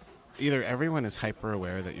everyone is hyper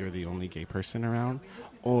aware that you're the only gay person around,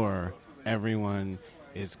 or everyone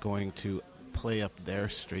is going to play up their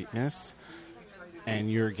straightness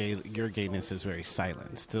and your gayness is very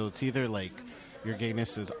silent. So it's either like your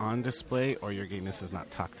gayness is on display or your gayness is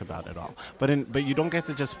not talked about at all. But you don't get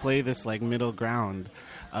to just play this like middle ground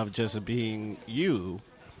of just being you.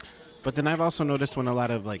 But then I've also noticed when a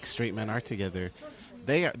lot of like straight men are together,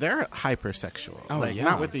 they're hypersexual.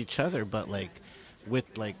 Not with each other, but like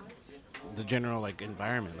with like the general like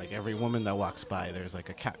environment. Like every woman that walks by, there's like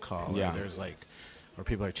a catcall. Or there's like, or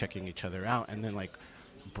people are checking each other out, and then like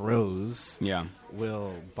bros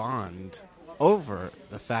will bond over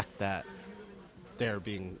the fact that they're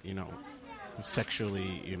being, you know,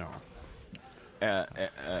 sexually, you know,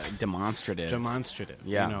 demonstrative.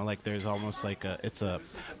 Yeah. You know, like there's almost like it's a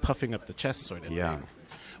puffing up the chest sort of thing,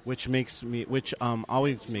 which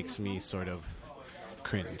always makes me sort of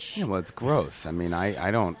cringe. Yeah, well, it's growth. I mean, I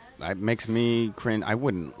don't. It makes me cringe. I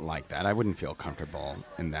wouldn't like that. I wouldn't feel comfortable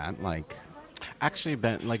in that. Like, actually,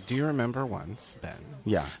 Ben, like, do you remember once, Ben?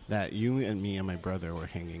 Yeah. That you and me and my brother were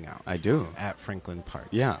hanging out. I do. At Franklin Park.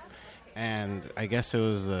 Yeah. And I guess it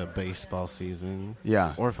was a baseball season.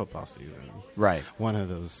 Yeah. Or football season. Right. One of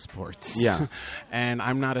those sports. Yeah. And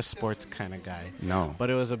I'm not a sports kind of guy. No.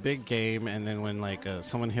 But it was a big game, and then when like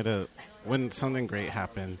when something great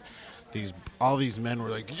happened, all these men were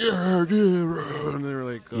like, yeah, and they were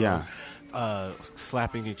like,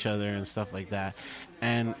 slapping each other and stuff like that.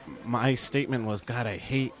 And my statement was, God, I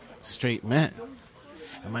hate straight men.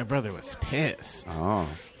 And my brother was pissed. Oh.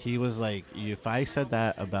 He was like, if I said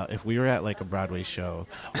that if we were at like a Broadway show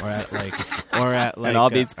or at like and all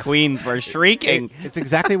these queens were shrieking. It's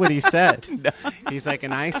exactly what he said. No. He's like,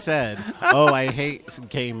 and I said, oh, I hate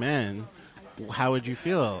gay men. How would you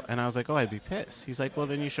feel? And I was like, oh, I'd be pissed. He's like, well,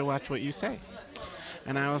 then you should watch what you say.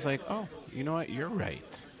 And I was like, oh, you know what? You're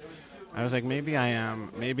right. I was like, maybe I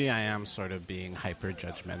am sort of being hyper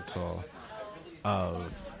judgmental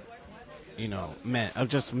of, you know,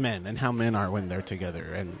 just men and how men are when they're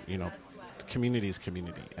together, and, you know, community is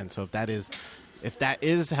community. And so if that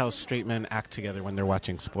is how straight men act together when they're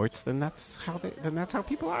watching sports, then that's how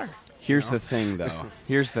people are. Here's the thing, though.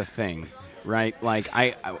 Here's the thing, right? Like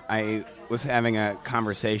I was having a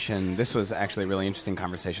conversation. This was actually a really interesting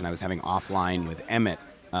conversation I was having offline with Emmett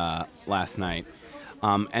last night.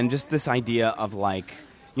 And just this idea of like,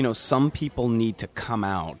 you know, some people need to come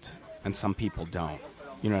out and some people don't.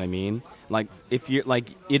 You know what I mean? Like if you're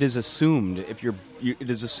like, it is assumed it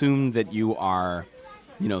is assumed that you are,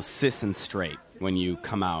 you know, cis and straight when you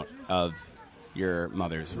come out of your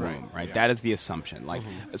mother's womb, right? Yeah. That is the assumption. Like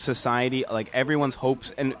society, like everyone is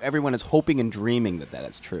hoping and dreaming that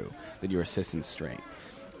is true, that you're cis and straight.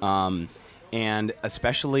 And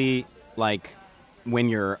especially like when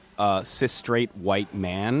you're a cis straight white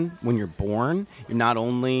man, when you're born, you're not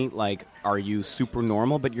only like, are you super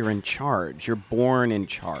normal, but you're in charge. You're born in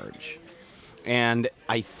charge. And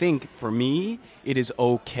I think for me, it is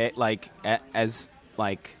okay, like as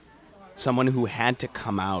like someone who had to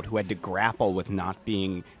come out, who had to grapple with not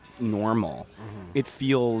being normal, it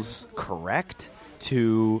feels correct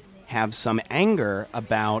to have some anger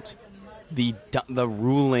about the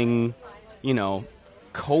ruling, you know,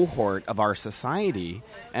 cohort of our society,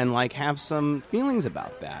 and like have some feelings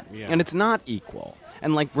about that. Yeah. And it's not equal.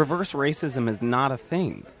 And like reverse racism is not a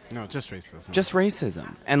thing. No, just racism. Just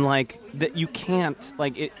racism. And like that you can't,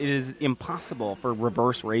 like it is impossible for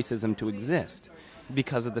reverse racism to exist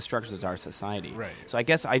because of the structures of our society. Right. So I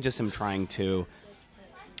guess I just am trying to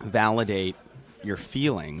validate your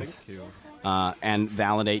feelings. Thank you. And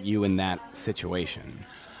validate you in that situation.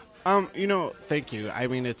 You know, thank you. I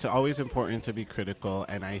mean, it's always important to be critical,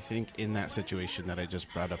 and I think in that situation that I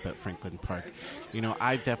just brought up at Franklin Park, you know,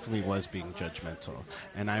 I definitely was being judgmental,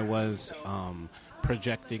 and I was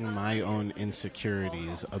projecting my own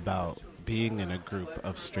insecurities about being in a group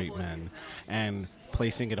of straight men, and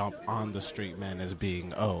placing it on the straight men as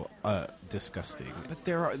being disgusting. But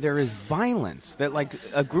there is violence that like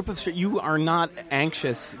a group of you are not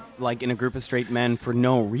anxious like in a group of straight men for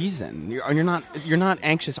no reason. You're not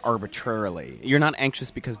anxious arbitrarily. You're not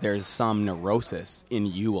anxious because there's some neurosis in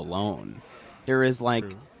you alone. There is like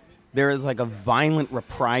a violent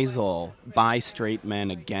reprisal by straight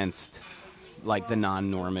men against like the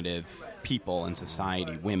non-normative people in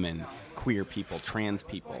society, women, queer people, trans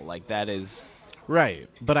people. Like that is right.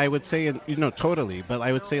 But I would say, totally. But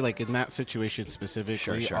I would say, like in that situation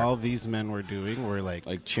specifically, sure. all these men were doing were like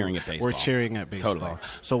cheering at baseball. We're cheering at baseball. Totally.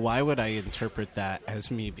 So why would I interpret that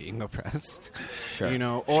as me being oppressed? Sure.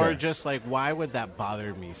 Or sure. just like why would that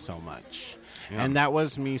bother me so much? Yeah. And that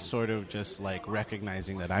was me sort of just like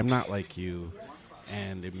recognizing that I'm not like you,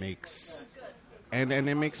 and it makes. And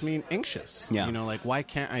it makes me anxious. Yeah. Like, why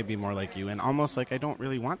can't I be more like you? And almost like I don't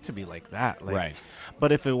really want to be like that. Like, right.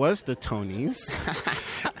 But if it was the Tonys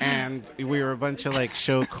and we were a bunch of, like,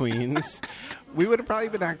 show queens, we would have probably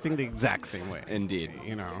been acting the exact same way. Indeed.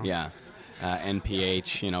 Yeah.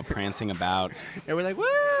 NPH, prancing about. And we're like, woo,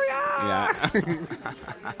 yeah!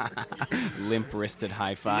 Limp-wristed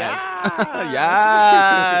high five.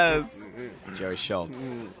 Yes! Yes! Joey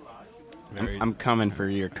Schultz. I'm coming for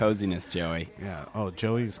your coziness, Joey. Yeah. Oh,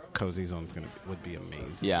 Joey's cozy zone would be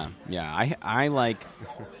amazing. Yeah. I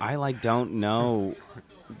don't know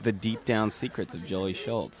the deep down secrets of Joey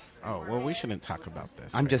Schultz. Oh well, we shouldn't talk about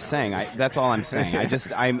this. I'm just saying. That's all I'm saying.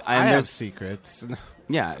 I have secrets.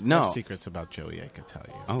 Yeah. No. I have secrets about Joey. I could tell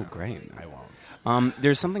you. Oh, great. I won't.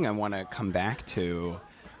 There's something I want to come back to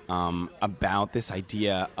about this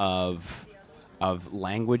idea of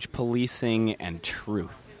language policing and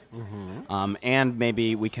truth. Mm-hmm. And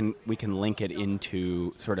maybe we can link it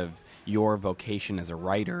into sort of your vocation as a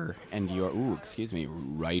writer and your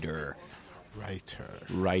writer.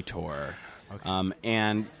 Okay.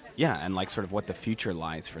 And like sort of what the future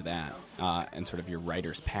lies for that, and sort of your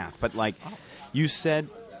writer's path. But like, you said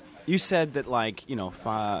that like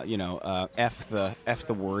f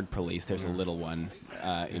the word police. There's a little one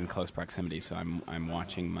in close proximity, so I'm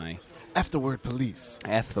watching my f the word police.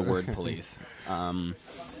 F the word police.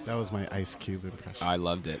 That was my Ice Cube impression. I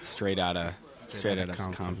loved it. Straight out of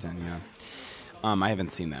Compton. Yeah. I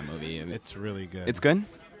haven't seen that movie. It's really good. It's good?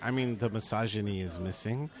 I mean, the misogyny is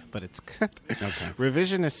missing, but it's good. Okay.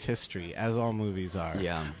 Revisionist history, as all movies are.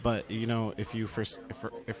 Yeah. But if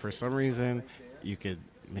for some reason you could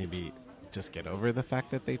maybe just get over the fact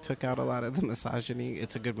that they took out a lot of the misogyny,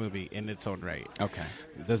 it's a good movie in its own right. Okay.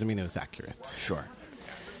 It doesn't mean it was accurate. Sure.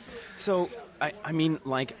 So I mean,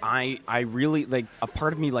 like, I really, like, a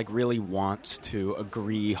part of me, like, really wants to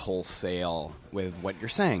agree wholesale with what you're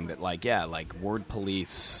saying. That, like, yeah, like, word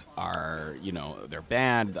police are, they're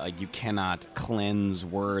bad. Like, you cannot cleanse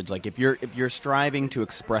words. Like, if you're striving to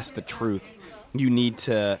express the truth, you need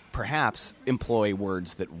to perhaps employ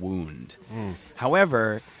words that wound.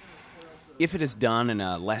 However, if it is done in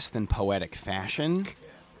a less than poetic fashion,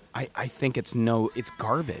 I think it's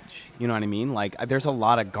garbage. You know what I mean? Like, there's a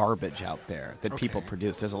lot of garbage out there that people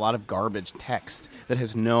produce. There's a lot of garbage text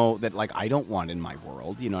that like I don't want in my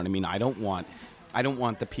world. You know what I mean? I don't want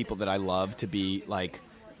the people that I love to be like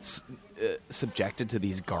subjected to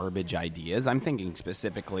these garbage ideas. I'm thinking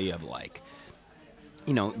specifically of like,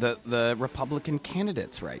 the Republican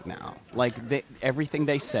candidates right now. Like, everything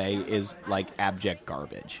they say is like abject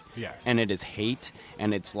garbage. Yes. And it is hate,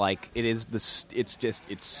 and it's like it's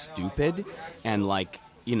stupid and like,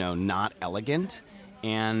 not elegant,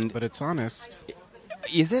 but it's honest.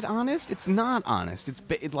 Is it honest? It's not honest. It's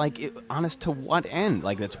honest to what end?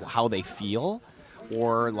 Like, that's how they feel?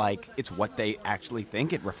 Or, like, it's what they actually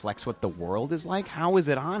think? It reflects what the world is like? How is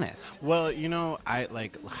it honest? Well,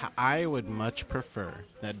 I would much prefer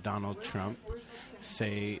that Donald Trump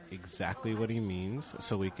say exactly what he means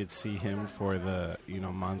so we could see him for the,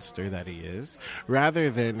 monster that he is, rather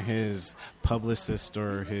than his publicist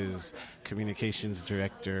or his communications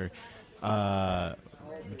director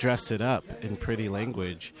dress it up in pretty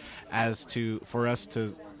language for us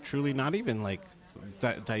to truly not even, like,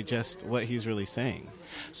 digest what he's really saying.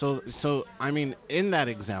 So I mean, in that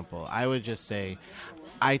example, I would just say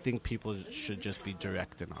I think people should just be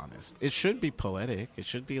direct and honest. It should be poetic. It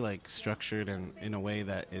should be like structured and in a way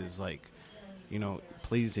that is like,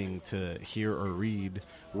 pleasing to hear or read,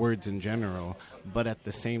 words in general, but at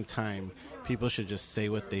the same time people should just say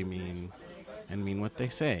what they mean and mean what they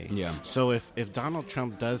say. Yeah. So if Donald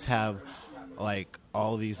Trump does have like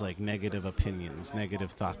all these like negative opinions,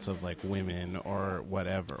 negative thoughts of like women or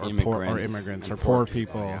whatever, or immigrants or poor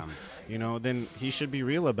people, then he should be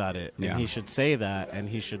real about it. Yeah. And he should say that, and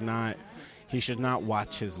he he should not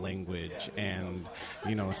watch his language and,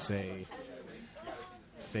 say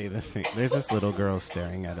the thing. There's this little girl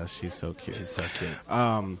staring at us. She's so cute. She's so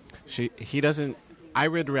cute. He doesn't. I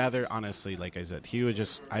would rather, honestly, like I said,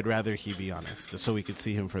 I'd rather he be honest so we could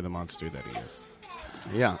see him for the monster that he is.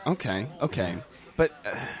 Yeah. Okay. But,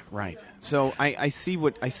 right. So I see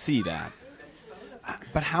that.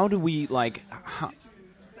 But how do we,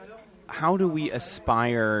 how do we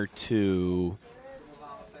aspire to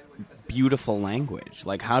beautiful language?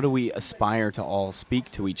 Like, how do we aspire to all speak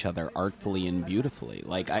to each other artfully and beautifully?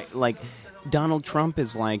 Donald Trump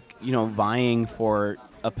is vying for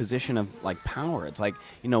a position of power. It's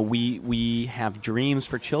we have dreams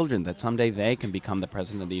for children that someday they can become the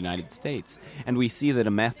president of the United States, and we see that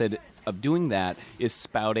a method of doing that is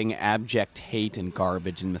spouting abject hate and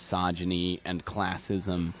garbage and misogyny and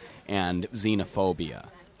classism and xenophobia.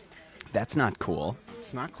 That's not cool.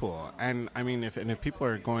 It's not cool. And I mean, if people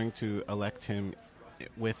are going to elect him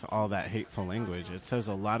with all that hateful language, it says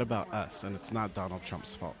a lot about us, and it's not Donald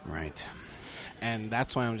Trump's fault. Right. And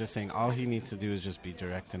that's why I'm just saying all he needs to do is just be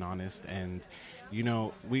direct and honest, and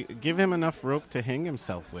we give him enough rope to hang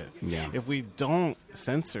himself with. Yeah. If we don't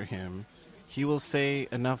censor him, he will say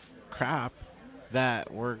enough crap that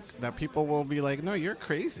people will be like, no, you're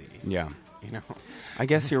crazy. Yeah. I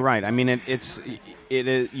guess you're right. I mean,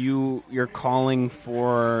 you're calling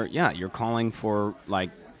for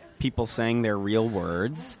people saying their real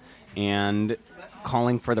words and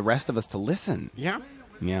calling for the rest of us to listen. Yeah.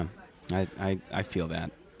 Yeah. I feel that.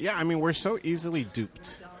 Yeah, I mean, we're so easily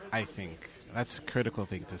duped, I think. That's a critical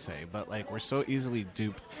thing to say. But, we're so easily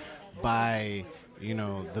duped by,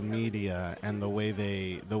 the media and the way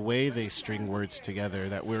they string words together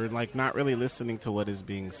that we're, not really listening to what is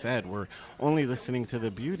being said. We're only listening to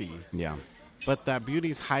the beauty. Yeah. But that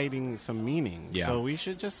beauty's hiding some meaning. Yeah. So we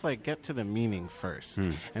should just, get to the meaning first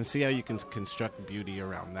and see how you can construct beauty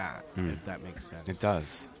around that, if that makes sense. It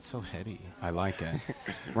does. It's so heady. I like it.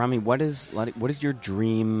 Rami, what is your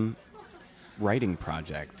dream writing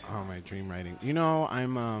project? Oh, my dream writing.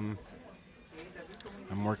 I'm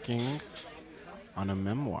working on a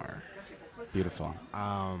memoir. Beautiful.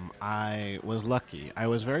 I was lucky. I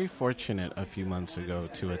was very fortunate a few months ago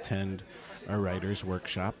to attend a writer's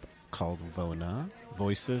workshop called VONA,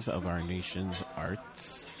 Voices of Our Nation's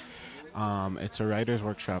Arts. It's a writer's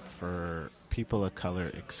workshop for people of color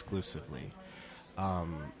exclusively.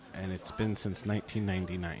 And it's been since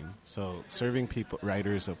 1999. So serving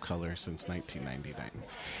writers of color since 1999.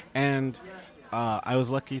 And I was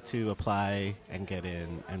lucky to apply and get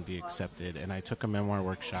in and be accepted. And I took a memoir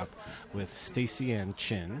workshop with Stacey Ann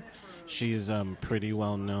Chin. She's pretty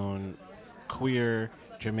well-known queer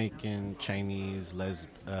Jamaican Chinese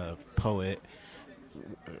poet,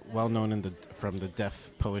 well known from the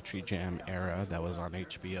Def Poetry Jam era that was on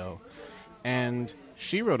HBO, and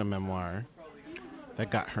she wrote a memoir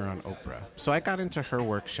that got her on Oprah. So I got into her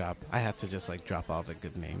workshop. I had to just drop all the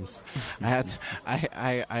good names. I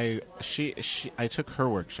took her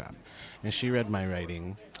workshop, and she read my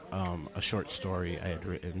writing, a short story I had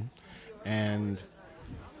written, and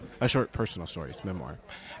a short personal story, memoir.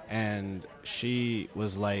 And she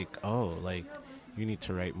was like, "Oh, you need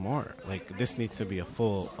to write more. This needs to be a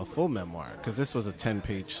full memoir, because this was a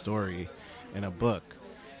 10-page story in a book."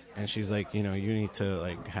 And she's like, "You need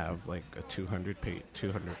to have a 200 page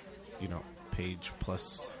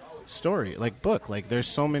plus story, book. There's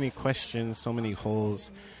so many questions, so many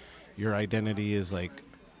holes. Your identity is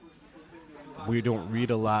we don't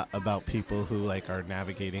read a lot about people who are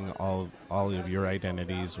navigating all of your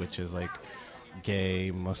identities, which is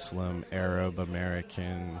gay, Muslim, Arab,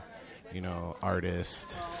 American,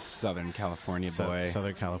 artist, Southern California boy,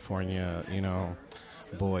 Southern California,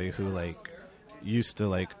 boy who used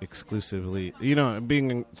to exclusively,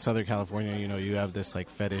 being in Southern California, you have this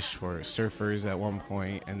fetish for surfers at one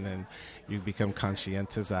point, and then you become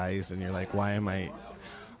conscientized, and you're like, why am I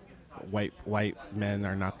white men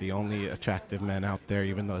are not the only attractive men out there,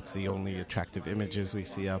 even though it's the only attractive images we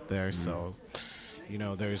see out there. So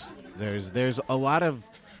there's a lot of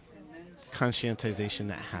conscientization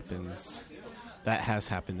that has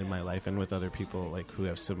happened in my life and with other people who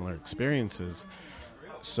have similar experiences.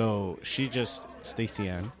 So Stacey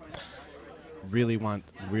Ann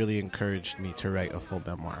really encouraged me to write a full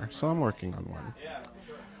memoir. So I'm working on one.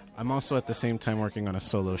 I'm also at the same time working on a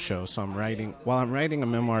solo show. So while I'm writing a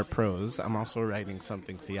memoir prose, I'm also writing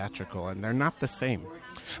something theatrical, and they're not the same.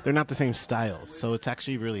 They're not the same styles. So it's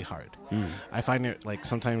actually really hard. I find it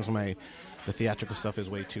sometimes the theatrical stuff is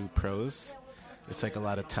way too prose. It's a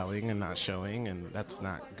lot of telling and not showing, and that's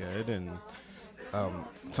not good. And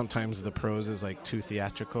sometimes the prose is like too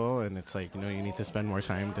theatrical, and it's like, you know, you need to spend more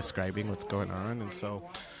time describing what's going on. And so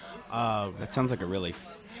that sounds like a really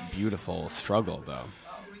beautiful struggle, though.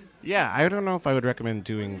 Yeah, I don't know if I would recommend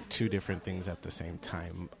doing two different things at the same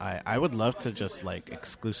time. I would love to just like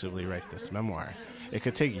exclusively write this memoir. It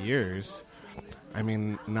could take years. I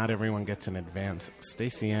mean, not everyone gets an advance.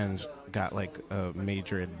 Stacey Ange got like a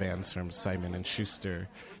major advance from Simon & Schuster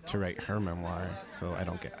to write her memoir, so I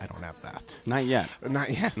don't have that. Not yet.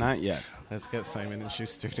 Not yet. Not yet. Let's get Simon &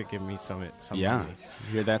 Schuster to give me some yeah. money.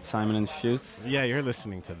 You hear that, Simon & Schuster? Yeah, you're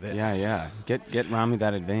listening to this. Yeah. Get Rami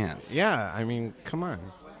that advance. Yeah, I mean, come on.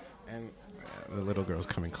 And the little girl's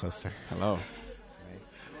coming closer. Hello.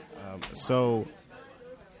 So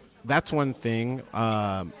that's one thing.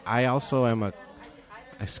 I also am I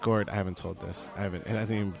haven't told this. I haven't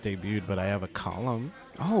debuted, but I have a column.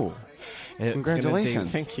 Oh, congratulations.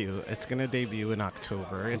 Thank you. It's going to debut in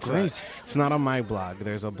October. It's great. It's not on my blog.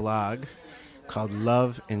 There's a blog called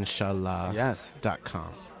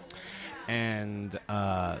loveinshallah.com. And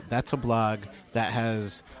that's a blog that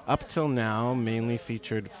has, up till now, mainly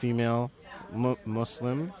featured female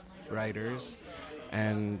Muslim writers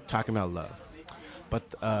and talking about love. But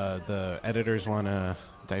the editors want to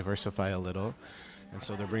diversify a little, and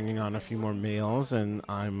so they're bringing on a few more males, and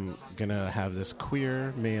I'm going to have this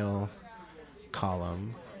queer male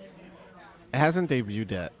column. It hasn't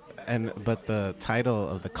debuted yet, but the title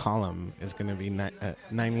of the column is going to be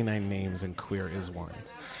 99 Names and Queer is One.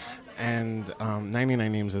 And 99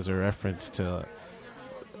 Names is a reference to,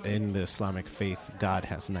 in the Islamic faith, God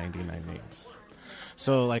has 99 names.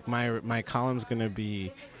 So, like, my column's going to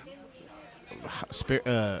be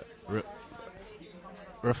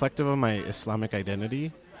reflective of my Islamic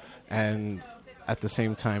identity, and at the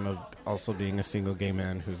same time of also being a single gay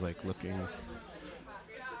man who's, like,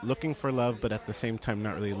 looking for love, but at the same time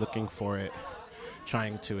not really looking for it,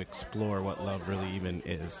 trying to explore what love really even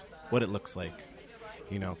is, what it looks like.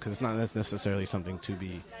 You know, because it's not necessarily something to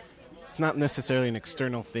be. It's not necessarily an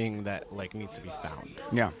external thing that like needs to be found.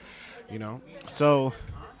 Yeah. You know. So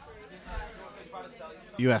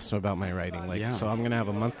you asked about my writing, So I'm gonna have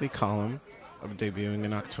a monthly column. I'm debuting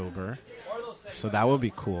in October, so that will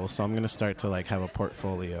be cool. So I'm gonna start to like have a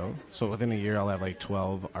portfolio. So within a year, I'll have like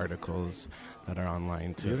 12 articles that are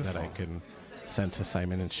online that I can send to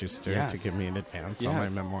Simon & Schuster to give me an advance on my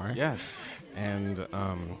memoir. Yes. And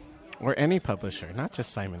or any publisher, not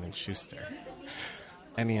just Simon & Schuster.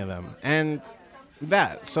 Any of them. And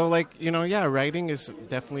that. So, like, you know, writing has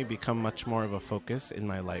definitely become much more of a focus in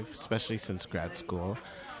my life, especially since grad school.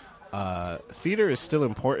 Theater is still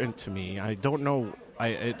important to me. I don't know.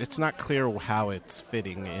 It's not clear how it's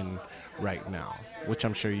fitting in right now, which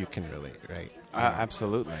I'm sure you can relate, right?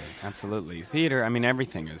 Absolutely. Absolutely. Theater, I mean,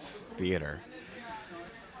 everything is theater.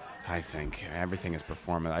 I think everything is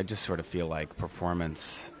performance. I just sort of feel like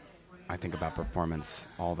performance. I think about performance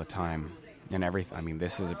all the time, and everything. I mean,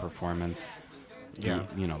 this is a performance. Yeah.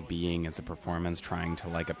 Being is a performance. Trying to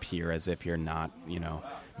like appear as if you're not,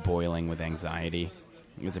 boiling with anxiety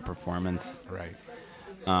is a performance. Right.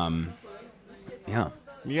 Yeah.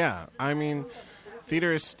 Yeah. I mean,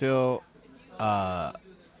 theater is still.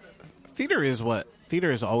 Theater has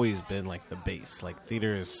always been like the base. Like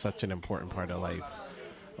theater is such an important part of life.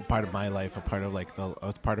 A part of my life, a part of like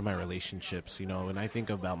a part of my relationships, and I think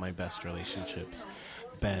about my best relationships,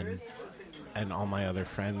 Ben and all my other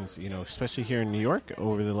friends, especially here in New York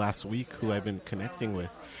over the last week who I've been connecting with,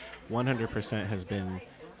 100% has been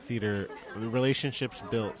theater relationships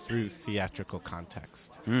built through theatrical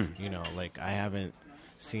context. Like I haven't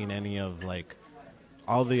seen any of like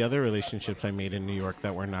all the other relationships I made in New York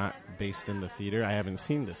that were not based in the theater, I haven't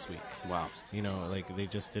seen this week. Wow. Like they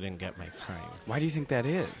just didn't get my time. Why do you think that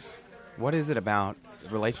is? What is it about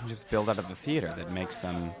relationships built out of the theater that makes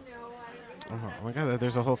them... Oh my God,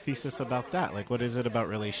 there's a whole thesis about that. Like, what is it about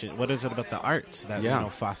what is it about the arts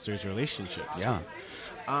that, fosters relationships? Yeah.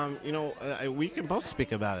 We can both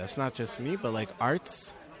speak about it. It's not just me, but like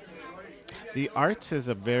arts, the arts is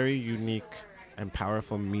a very unique and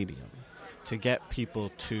powerful medium to get people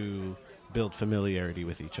to build familiarity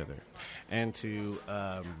with each other and to,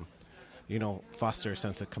 foster a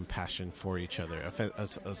sense of compassion for each other,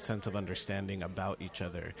 a sense of understanding about each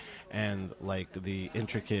other, and like the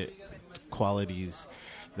intricate qualities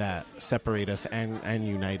that separate us and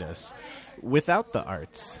unite us. Without the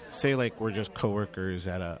arts, say like we're just coworkers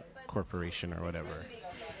at a corporation or whatever,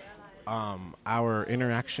 our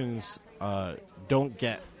interactions don't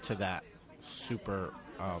get to that super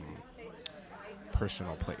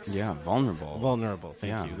personal place. Yeah, vulnerable.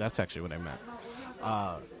 Thank you. That's actually what I meant.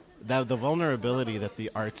 The vulnerability that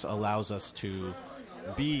the arts allows us to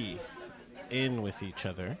be in with each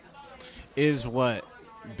other is what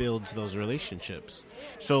builds those relationships.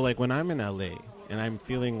 So like when I'm in LA and I'm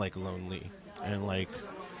feeling like lonely and like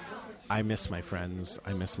I miss my friends,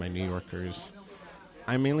 I miss my New Yorkers,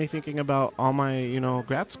 I'm mainly thinking about all my,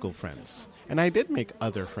 grad school friends. And I did make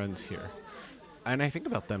other friends here. And I think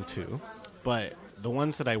about them too. But the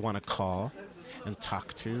ones that I want to call and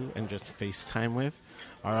talk to and just FaceTime with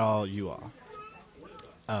are all you all,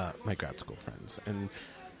 my grad school friends. And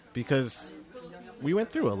because we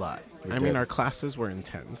went through a lot. I mean, our classes were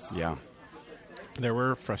intense. Yeah. There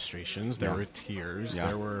were frustrations. There were tears.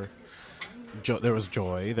 Yeah. There was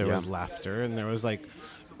joy. There was laughter. And there was like,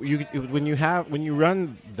 when you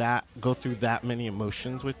go through that many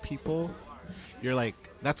emotions with people, you're like,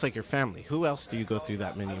 that's like your family. Who else do you go through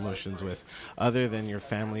that many emotions with other than your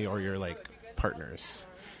family or your like partners?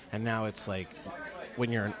 And now it's like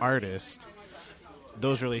when you're an artist,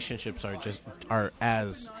 those relationships are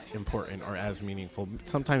as important or as meaningful,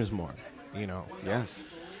 sometimes more, Yes.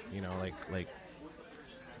 Like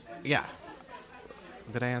yeah.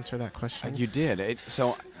 Did I answer that question? You did.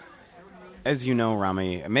 So, as you know,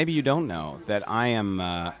 Rami, maybe you don't know that I'm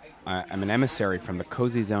an emissary from the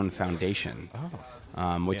Cozy Zone Foundation,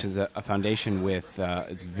 which is a foundation with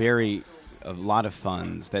a lot of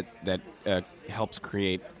funds that helps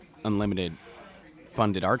create unlimited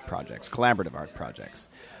funded art projects, collaborative art projects.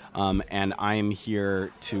 And I am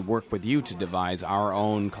here to work with you to devise our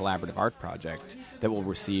own collaborative art project that will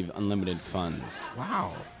receive unlimited funds.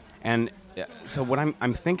 Wow. And so what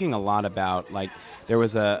I'm thinking a lot about, like, there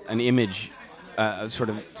was an image sort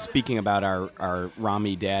of speaking about our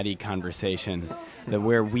Rami Daddy conversation, that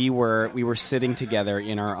where we were sitting together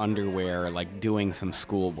in our underwear, like doing some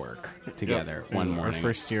schoolwork together one morning. Our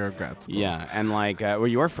first year of grad school. Yeah, and like,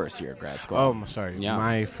 your first year of grad school. Oh, sorry,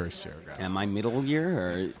 my first year of grad school. And my middle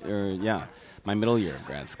year, my middle year of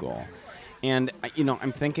grad school. And,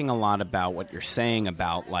 I'm thinking a lot about what you're saying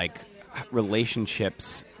about, like,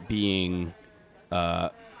 relationships being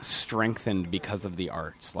strengthened because of the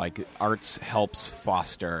arts. Like, arts helps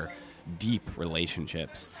foster deep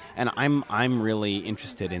relationships. And I'm really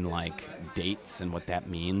interested in, like, dates and what that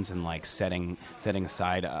means, and, like, setting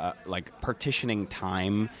aside, like, partitioning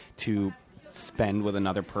time to spend with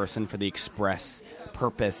another person for the express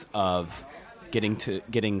purpose of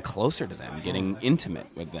getting closer to them, getting intimate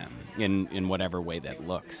with them in whatever way that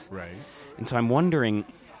looks. Right. And so I'm wondering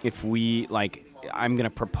if we, like, I'm going to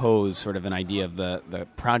propose sort of an idea of the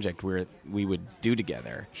project where we would do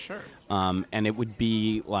together. Sure. And it would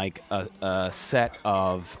be like a set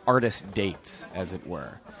of artist dates, as it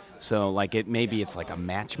were. So, like, maybe it's like a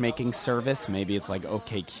matchmaking service. Maybe it's like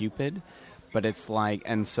OkCupid. But it's like,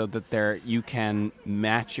 and so that you can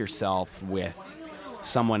match yourself with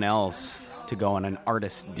someone else to go on an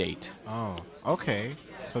artist date. Oh, okay.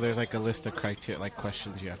 So there's like a list of criteria, like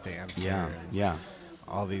questions you have to answer. Yeah, yeah.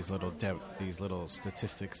 All these little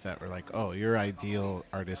statistics that were like, oh, your ideal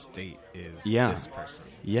artist date is this person.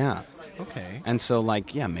 Yeah. Okay. And so,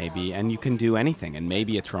 like, maybe, and you can do anything, and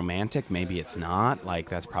maybe it's romantic, maybe it's not. Like,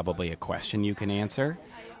 that's probably a question you can answer.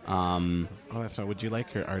 That's right. Would you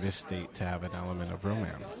like your artist date to have an element of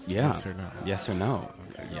romance? Yeah. Yes or no? Yes or no?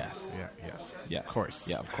 Okay. Yes. Yeah. Yes. Yes. Of course.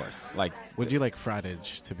 Yeah, of course. Like, would you like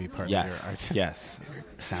frottage to be part of your artist? Yes.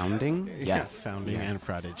 Sounding? Yes. Sounding and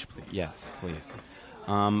frottage, please. Yes, please.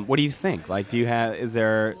 What do you think? Like, is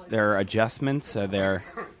there adjustments? Are there,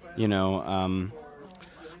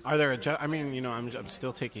 Are there I'm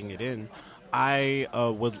still taking it in. I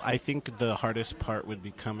think the hardest part would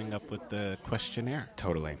be coming up with the questionnaire.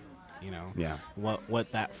 Totally. Yeah.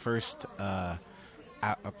 What that first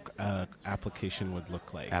application would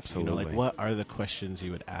look like. Absolutely. Like, what are the questions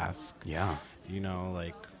you would ask? Yeah.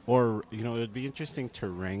 It would be interesting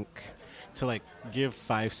to like give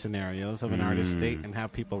 5 scenarios of an artist date and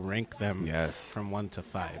have people rank them from 1 to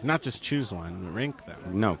 5. Not just choose one, rank them.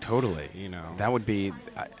 No, totally. That would be,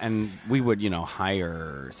 and we would,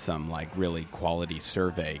 hire some like really quality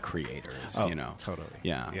survey creators, Totally.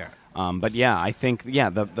 Yeah. Yeah. But I think,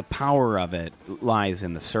 the power of it lies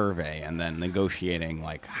in the survey, and then negotiating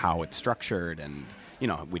like how it's structured, and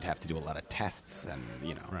we'd have to do a lot of tests and,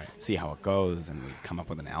 see how it goes, and we'd come up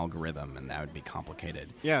with an algorithm, and that would be complicated.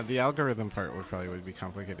 Yeah, the algorithm part would be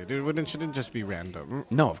complicated. It shouldn't just be random.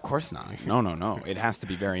 No, of course not. No. It has to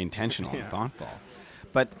be very intentional and thoughtful.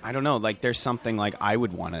 But I don't know, like, there's something like I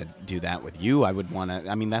would want to do that with you. I would want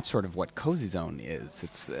to, that's sort of what Cozy Zone is.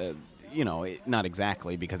 It's, not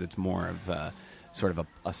exactly, because it's more of sort of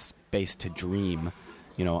a space to dream,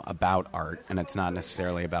 about art, and it's not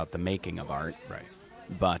necessarily about the making of art. Right.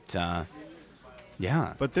 But,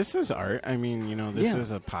 Yeah. But this is art. I mean, this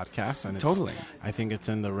is a podcast, and totally. I think it's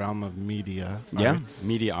in the realm of media. Yeah, arts,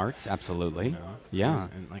 media arts, absolutely. Yeah.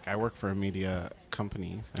 And like I work for a media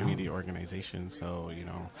company, a media organization, so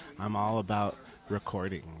I'm all about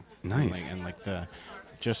recording. Nice. And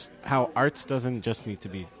just how arts doesn't just need to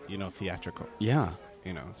be theatrical. Yeah.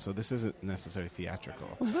 So this isn't necessarily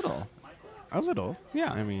theatrical. A little.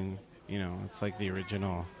 Yeah. I mean, it's like the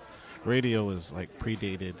original radio was like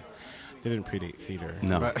didn't predate theater.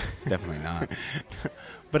 No, definitely not.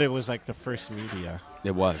 But it was like the first media.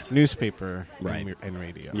 It was. Newspaper right. and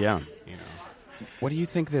radio. Yeah. What do you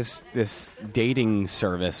think this dating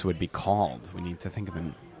service would be called? We need to think of it.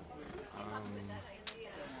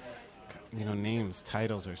 Names,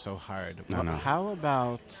 titles are so hard. No. How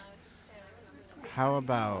about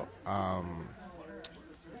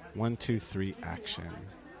 1, 2, 3 action?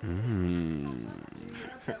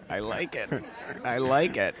 I like it. I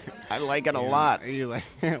like it. I like it a lot. You like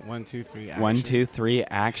 1, 2, 3 action? 1, 2, 3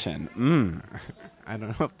 action. I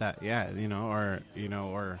don't know if that.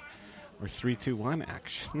 Or 3, 2, 1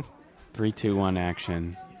 action. 3, 2, 1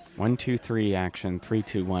 action. 1, 2, 3 action. 3,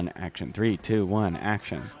 2, 1 action. 3, 2, 1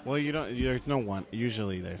 action. Well, there's no one.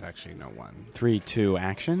 Usually, there's actually no one. 3, 2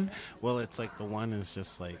 action. Well, it's like the one is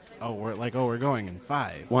just like we're going in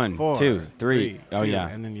 5. 1, 4, 2, 3. Oh 2, yeah,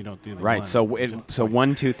 and then you don't do the right. one. So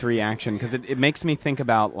 1, 2, 3 action, because it makes me think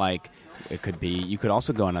about like it could be. You could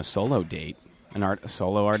also go on a solo date, a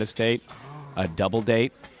solo artist date, a double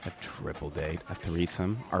date, a triple date, a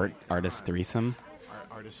threesome, artist threesome,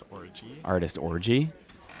 artist orgy.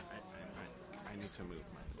 I need to move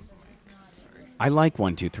my mic. Sorry. I like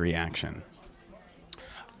 1, 2, 3 action.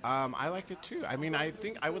 I like it too. I mean, I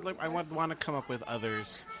think I would want to come up with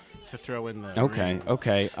others to throw in the Okay. ring.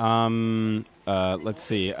 Okay. Let's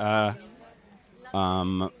see. Let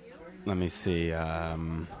me see.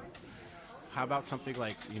 How about something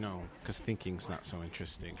like because thinking's not so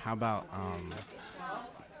interesting. How about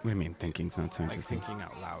What do you mean thinking's not so like interesting? thinking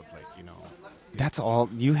out loud, That's all.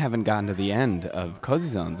 You haven't gotten to the end of Cozy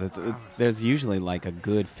Zones. There's usually like a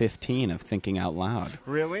good 15 of thinking out loud.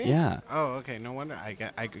 Really? Yeah. Oh, okay. No wonder.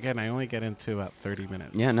 I only get into about 30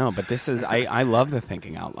 minutes. Yeah, no, but this is I love the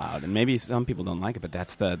thinking out loud, and maybe some people don't like it, but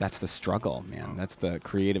that's the struggle, man. That's the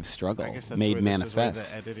creative struggle I guess that's made where manifest. This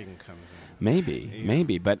is where the editing comes in.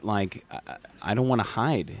 Maybe, but like I don't want to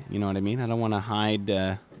hide. You know what I mean? I don't want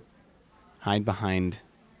to hide behind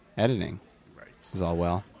editing. Right. Is all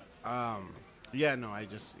well. Yeah, no,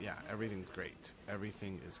 everything's great.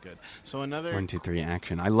 Everything is good. So another 1, 2, 3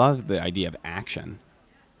 action. I love the idea of action.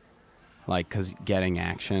 Like, because getting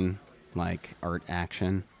action, like art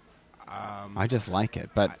action. I just like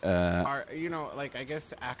it. But, art, I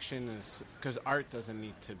guess action is, because art doesn't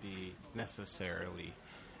need to be necessarily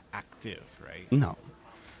active, right? No.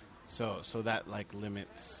 So that,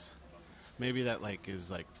 limits, maybe that,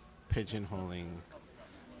 is, pigeonholing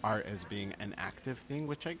art as being an active thing,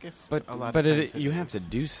 which I guess a lot of times you have to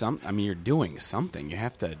do something. I mean, you're doing something. You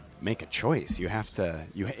have to make a choice.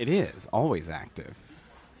 It is always active.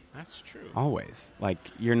 That's true. Always. Like,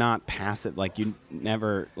 you're not passive. Like, you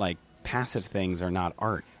never, passive things are not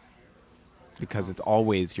art. Because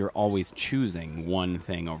you're always choosing one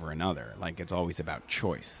thing over another. Like, it's always about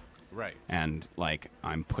choice. Right. And,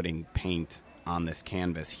 I'm putting paint on this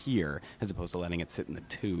canvas here as opposed to letting it sit in the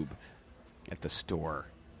tube at the store.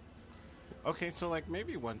 Okay, so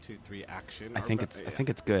maybe 1, 2, 3 action. I think it's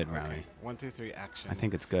good, okay. Rami. 1, 2, 3 action. I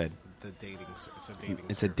think it's good.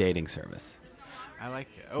 It's a dating service. I like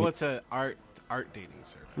it. Oh, it's a art dating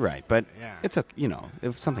service. Right, but yeah. It's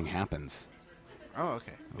if something happens. Oh,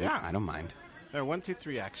 okay. Yeah, I don't mind. There, 1, 2,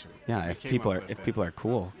 3 action. Yeah, if people are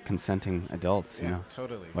cool, consenting adults,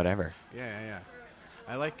 totally, whatever. Yeah.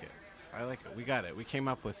 I like it. We got it. We came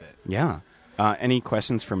up with it. Yeah. Any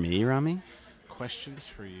questions for me, Rami? Questions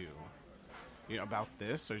for you. About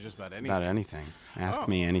this or just about anything? About anything. Ask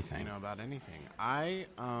me anything. About anything.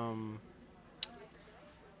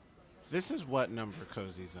 This is what number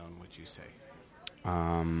Cozy Zone would you say?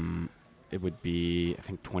 It would be, I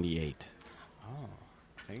think, 28. Oh,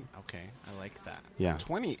 okay. I like that. Yeah.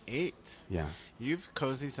 28. Yeah. You've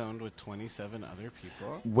Cozy Zoned with 27 other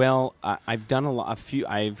people? Well, I've done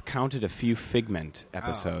I've counted a few Figment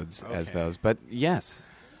episodes as those, but yes.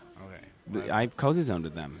 Okay. I've Cozy Zoned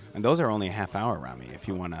with them, and those are only a half hour, Rami, if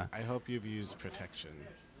you want to. I hope you've used protection.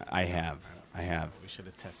 I have. We should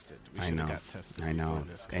have tested. I know. Got tested. I know.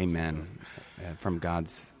 Amen. From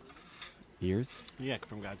God's Ears? Yeah,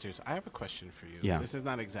 from God's ears. I have a question for you. Yeah. This is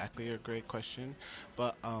not exactly a great question,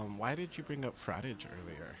 but why did you bring up frottage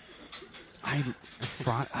earlier? I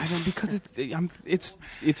don't, because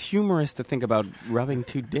it's humorous to think about rubbing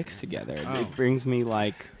two dicks together. Oh. It brings me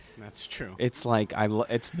like. That's true. It's like I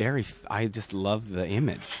just love the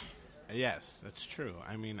image. Yes, that's true.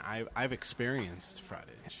 I mean, I've experienced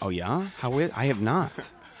frottage. Oh yeah? I have not.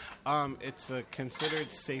 It's a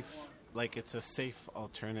considered safe, like it's a safe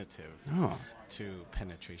alternative to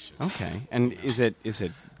penetration. Okay. And is it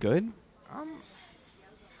good?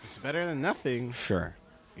 It's better than nothing. Sure.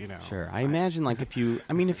 You know. Sure. I imagine like if you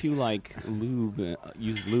like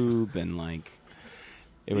use lube and like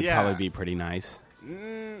it would probably be pretty nice.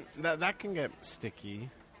 That can get sticky.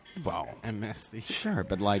 Well, and messy. Sure,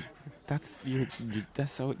 but like that's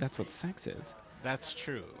what sex is. That's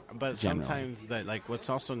true, but Generally. Sometimes what's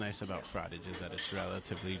also nice about frottage is that it's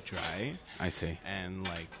relatively dry. I see. And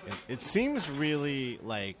like it seems really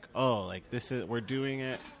like we're doing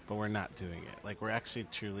it, but we're not doing it. Like we're actually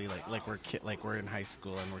truly like we're in high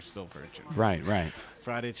school and we're still virgins. Right.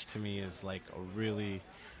 Frottage to me is like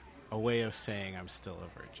a way of saying I'm still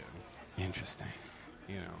a virgin. Interesting.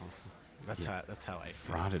 You know. That's how I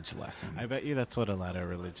feel. Frottage lesson. I bet you that's what a lot of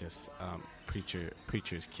religious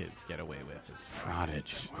preachers' kids get away with is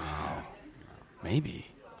frottage. Wow. Maybe.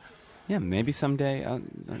 Yeah, maybe someday. I'll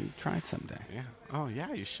try it someday. Yeah. Oh,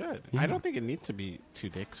 yeah, you should. Yeah. I don't think it needs to be two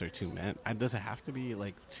dicks or two men. Does it have to be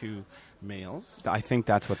like two males? I think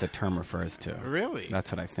that's what the term refers to. Really?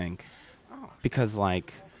 That's what I think. Oh. Because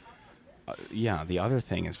like, the other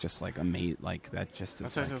thing is just like like that just is.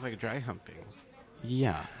 That's why it's just like dry humping.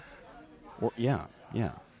 Yeah. Or, yeah.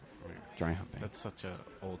 Dry humping. That's such a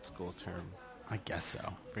old school term. I guess so.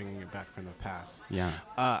 Bringing it back from the past. Yeah.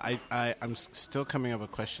 I'm still coming up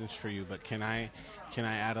with questions for you, but can I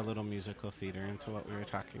add a little musical theater into what we were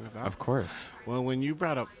talking about? Of course. Well, when you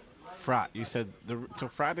brought up frot, you said so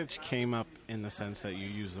frottage came up in the sense that you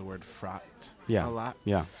use the word fraught a lot.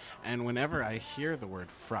 Yeah. And whenever I hear the word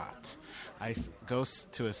fraught, I go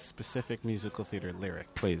to a specific musical theater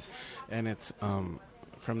lyric. Please. And it's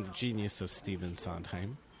from the genius of Stephen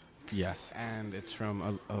Sondheim. Yes. And it's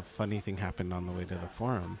from a funny thing happened on the way to the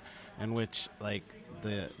forum, in which like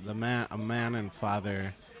a man and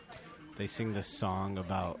father, they sing this song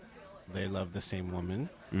about they love the same woman.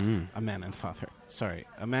 A man and father. Sorry,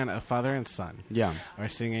 a father and son. Yeah. Are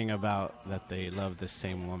singing about that they love the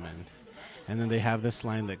same woman, and then they have this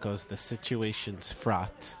line that goes, "The situation's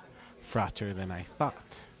fraughter than I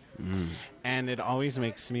thought." And it always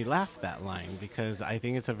makes me laugh, that line, because I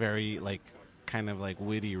think it's a very like kind of like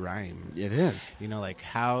witty rhyme. It is. You know, like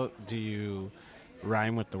how do you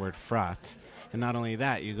rhyme with the word fraught? And not only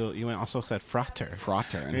that, you also said fraughter.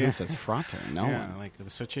 Fraughter, and he says fraughter. No one. Like the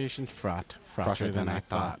situation's fraughter than I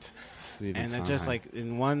thought. Stephen and then just like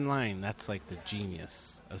in one line, that's like the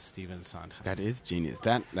genius of Stephen Sondheim. That is genius.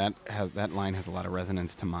 That line has a lot of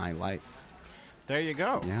resonance to my life. There you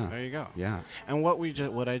go. Yeah. There you go. Yeah. And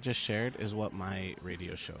what I just shared is what my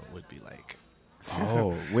radio show would be like.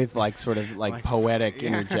 Oh, with like sort of like poetic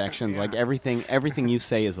interjections. Yeah. Like everything you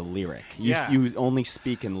say is a lyric. You only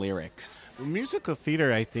speak in lyrics. Musical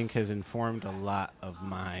theater, I think, has informed a lot of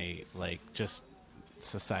my like just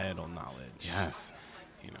societal knowledge. Yes.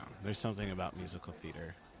 You know, there's something about musical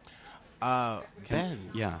theater. Ben.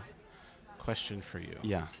 Yeah. Question for you.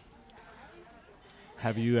 Yeah.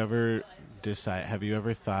 Have you ever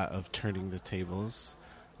thought of turning the tables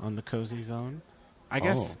on the Cozy Zone? I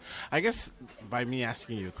guess by me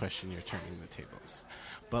asking you a question, you're turning the tables.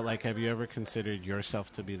 But like, have you ever considered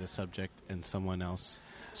yourself to be the subject and someone else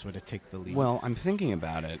sort of take the lead? Well, I'm thinking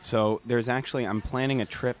about it. So I'm planning a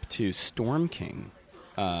trip to Storm King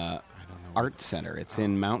Art Center. It's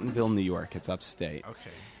in Mountainville, New York. It's upstate.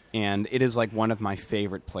 Okay. And it is like one of my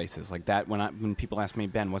favorite places. Like that, when people ask me,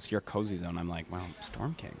 Ben, what's your cozy zone? I'm like, well,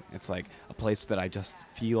 Storm King. It's like a place that I just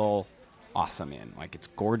feel awesome in. Like it's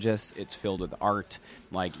gorgeous. It's filled with art.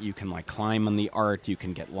 Like you can like climb on the art. You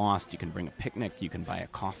can get lost. You can bring a picnic. You can buy a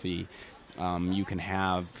coffee. You can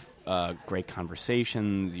have great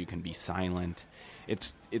conversations. You can be silent.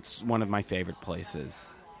 It's one of my favorite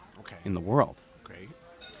places in the world. Great.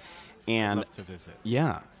 And I'd love to visit.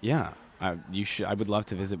 Yeah. I would love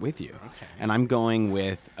to visit with you. Okay. And I'm going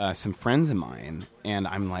with some friends of mine, and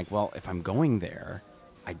I'm like, well, if I'm going there,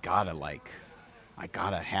 I gotta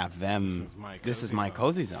have them. This is my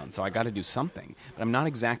cozy zone, so I got to do something. But I'm not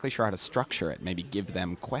exactly sure how to structure it. Maybe give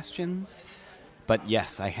them questions. But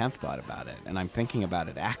yes, I have thought about it, and I'm thinking about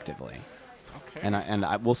it actively. Okay. And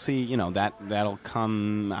we'll see. You know that'll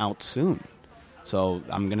come out soon. So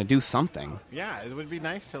I'm going to do something. Yeah, it would be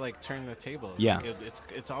nice to like turn the tables. Yeah. Like,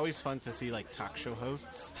 it's always fun to see like talk show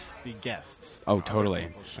hosts be guests. Oh, totally.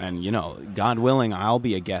 And, you know, God willing, I'll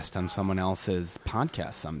be a guest on someone else's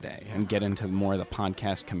podcast someday and get into more of the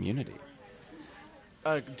podcast community.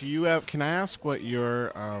 Do you have? Can I ask what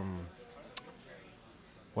your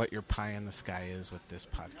pie in the sky is with this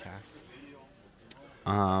podcast?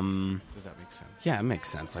 Does that make sense? Yeah, it makes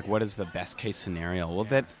sense. Like, what is the best case scenario? Well,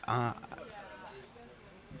 that,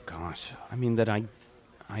 gosh, I mean, that I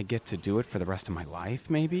get to do it for the rest of my life,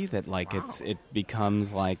 maybe. That, like, it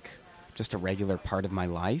becomes, like, just a regular part of my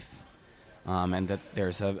life. And that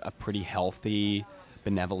there's a pretty healthy,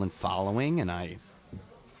 benevolent following, and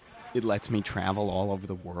it lets me travel all over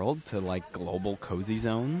the world to, like, global cozy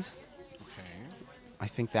zones. Okay. I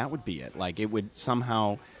think that would be it. Like, it would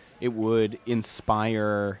somehow... It would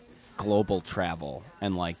inspire global travel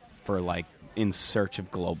and, like, for, like, in search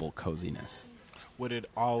of global coziness. Would it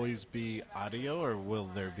always be audio, or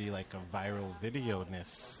will there be, like, a viral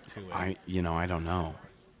video-ness to it? I don't know.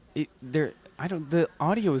 The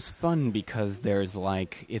audio is fun because there's,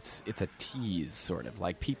 like, it's a tease, sort of.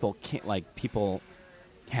 Like, people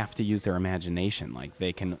have to use their imagination. Like,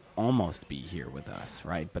 they can almost be here with us,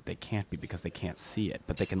 right? But they can't be because they can't see it.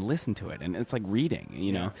 But they can listen to it, and it's like reading.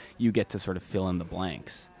 You know, you get to sort of fill in the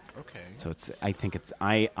blanks. Okay. So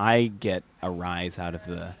I get a rise out of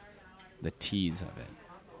the tease of it.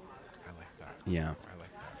 I like that. Yeah. I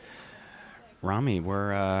like that. Rami,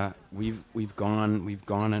 we've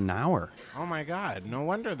gone an hour. Oh my God! No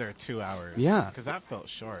wonder they're 2 hours. Yeah. Because that felt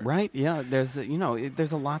short. Right? Yeah. There's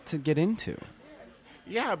a lot to get into.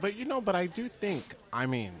 Yeah, but I do think, I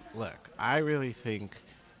mean, look, I really think,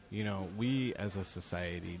 we as a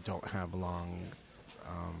society don't have long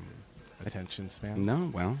attention spans.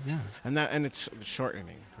 No, well, yeah. And it's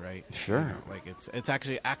shortening, right? Sure. Like it's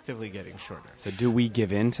actually actively getting shorter. So do we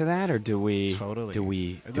give in to that, or do we Totally. do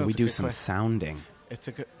we do some sounding? It's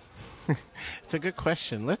a good it's a good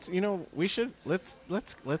question. Let's get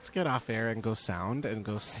off air and go sound and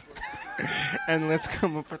go see, and let's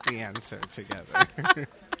come up with the answer together.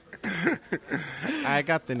 I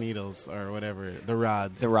got the needles or whatever, the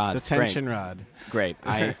rods, the tension rod. Great.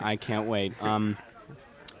 I can't wait.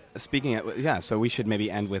 Speaking of, so we should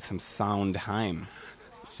maybe end with some Soundheim.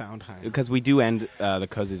 Soundheim. Because we do end the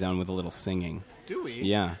Cozy Zone with a little singing. Do we?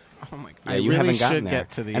 Yeah. Oh my God! Yeah, I you really haven't gotten should there.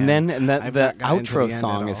 Get to the and end. Then the outro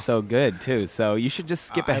song is so good too. So you should just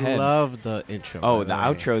skip ahead. I love the intro. Oh, the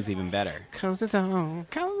outro is even better. Cozy Zone.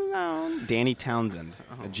 Danny Townsend,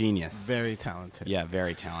 a genius. Very talented. Yeah,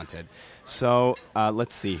 very talented. So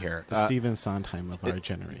let's see here. The Stephen Sondheim of our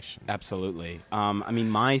generation. Absolutely. I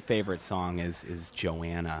mean, my favorite song is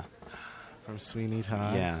Joanna. From Sweeney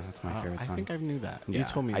Todd. Yeah, that's my favorite song. I think I knew that. Yeah. You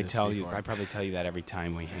told me this before. I probably tell you that every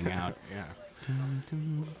time we hang out. Yeah.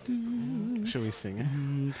 Should we sing it?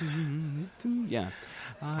 Yeah.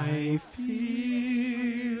 I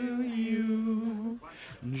feel you,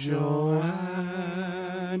 Joanna.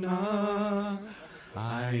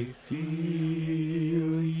 I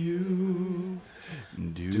feel you.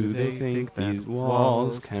 Do they think these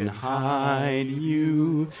walls can hide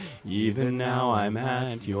you? Even now I'm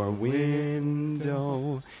at your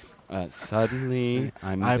window. Suddenly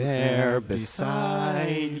I'm there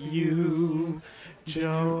beside you,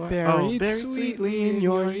 buried sweetly in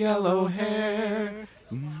your yellow hair.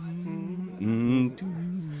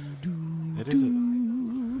 It is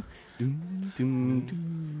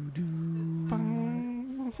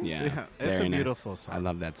Yeah, it's a nice. beautiful song. I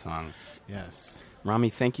love that song. Yes. Rami,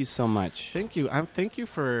 thank you so much. Thank you. Thank you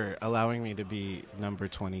for allowing me to be number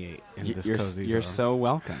 28 in this cozy You're zone. so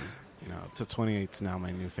welcome. To 28 is now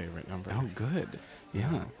my new favorite number. Oh, good.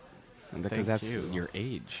 Yeah. Because that's your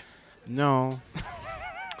age. No.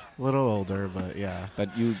 A little older, but yeah.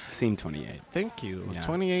 But you seem 28. Thank you. Yeah.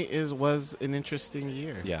 28 was an interesting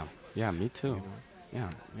year. Yeah. Yeah, me too. Yeah.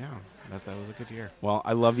 Yeah. That was a good year. Well,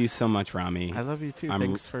 I love you so much, Rami. I love you too.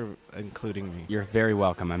 Thanks for including me. You're very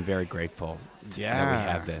welcome. I'm very grateful that we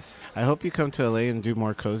have this. I hope you come to LA and do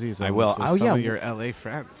more cozy zones. I will. With some of your LA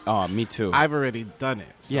friends. Oh, me too. I've already done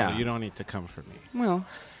it, so you don't need to come for me. Well,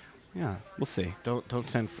 yeah, we'll see. Don't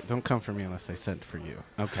come for me unless I sent for you.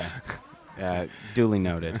 Okay. Duly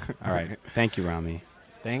noted. All right. Thank you, Rami.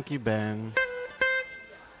 Thank you, Ben.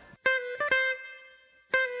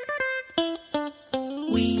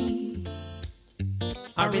 We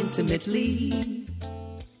are intimately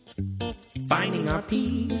finding our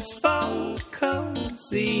peaceful,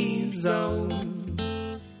 cozy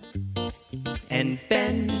zone. And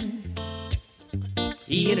Ben,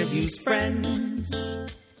 he interviews friends.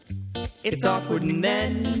 It's awkward and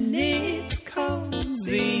then it's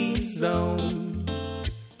cozy zone.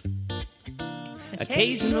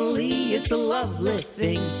 Occasionally it's a lovely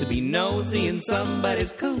thing to be nosy in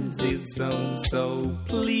somebody's cozy zone. So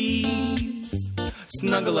please,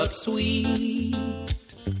 snuggle up sweet.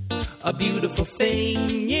 A beautiful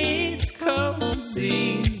thing, it's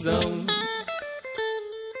Cozy Zone.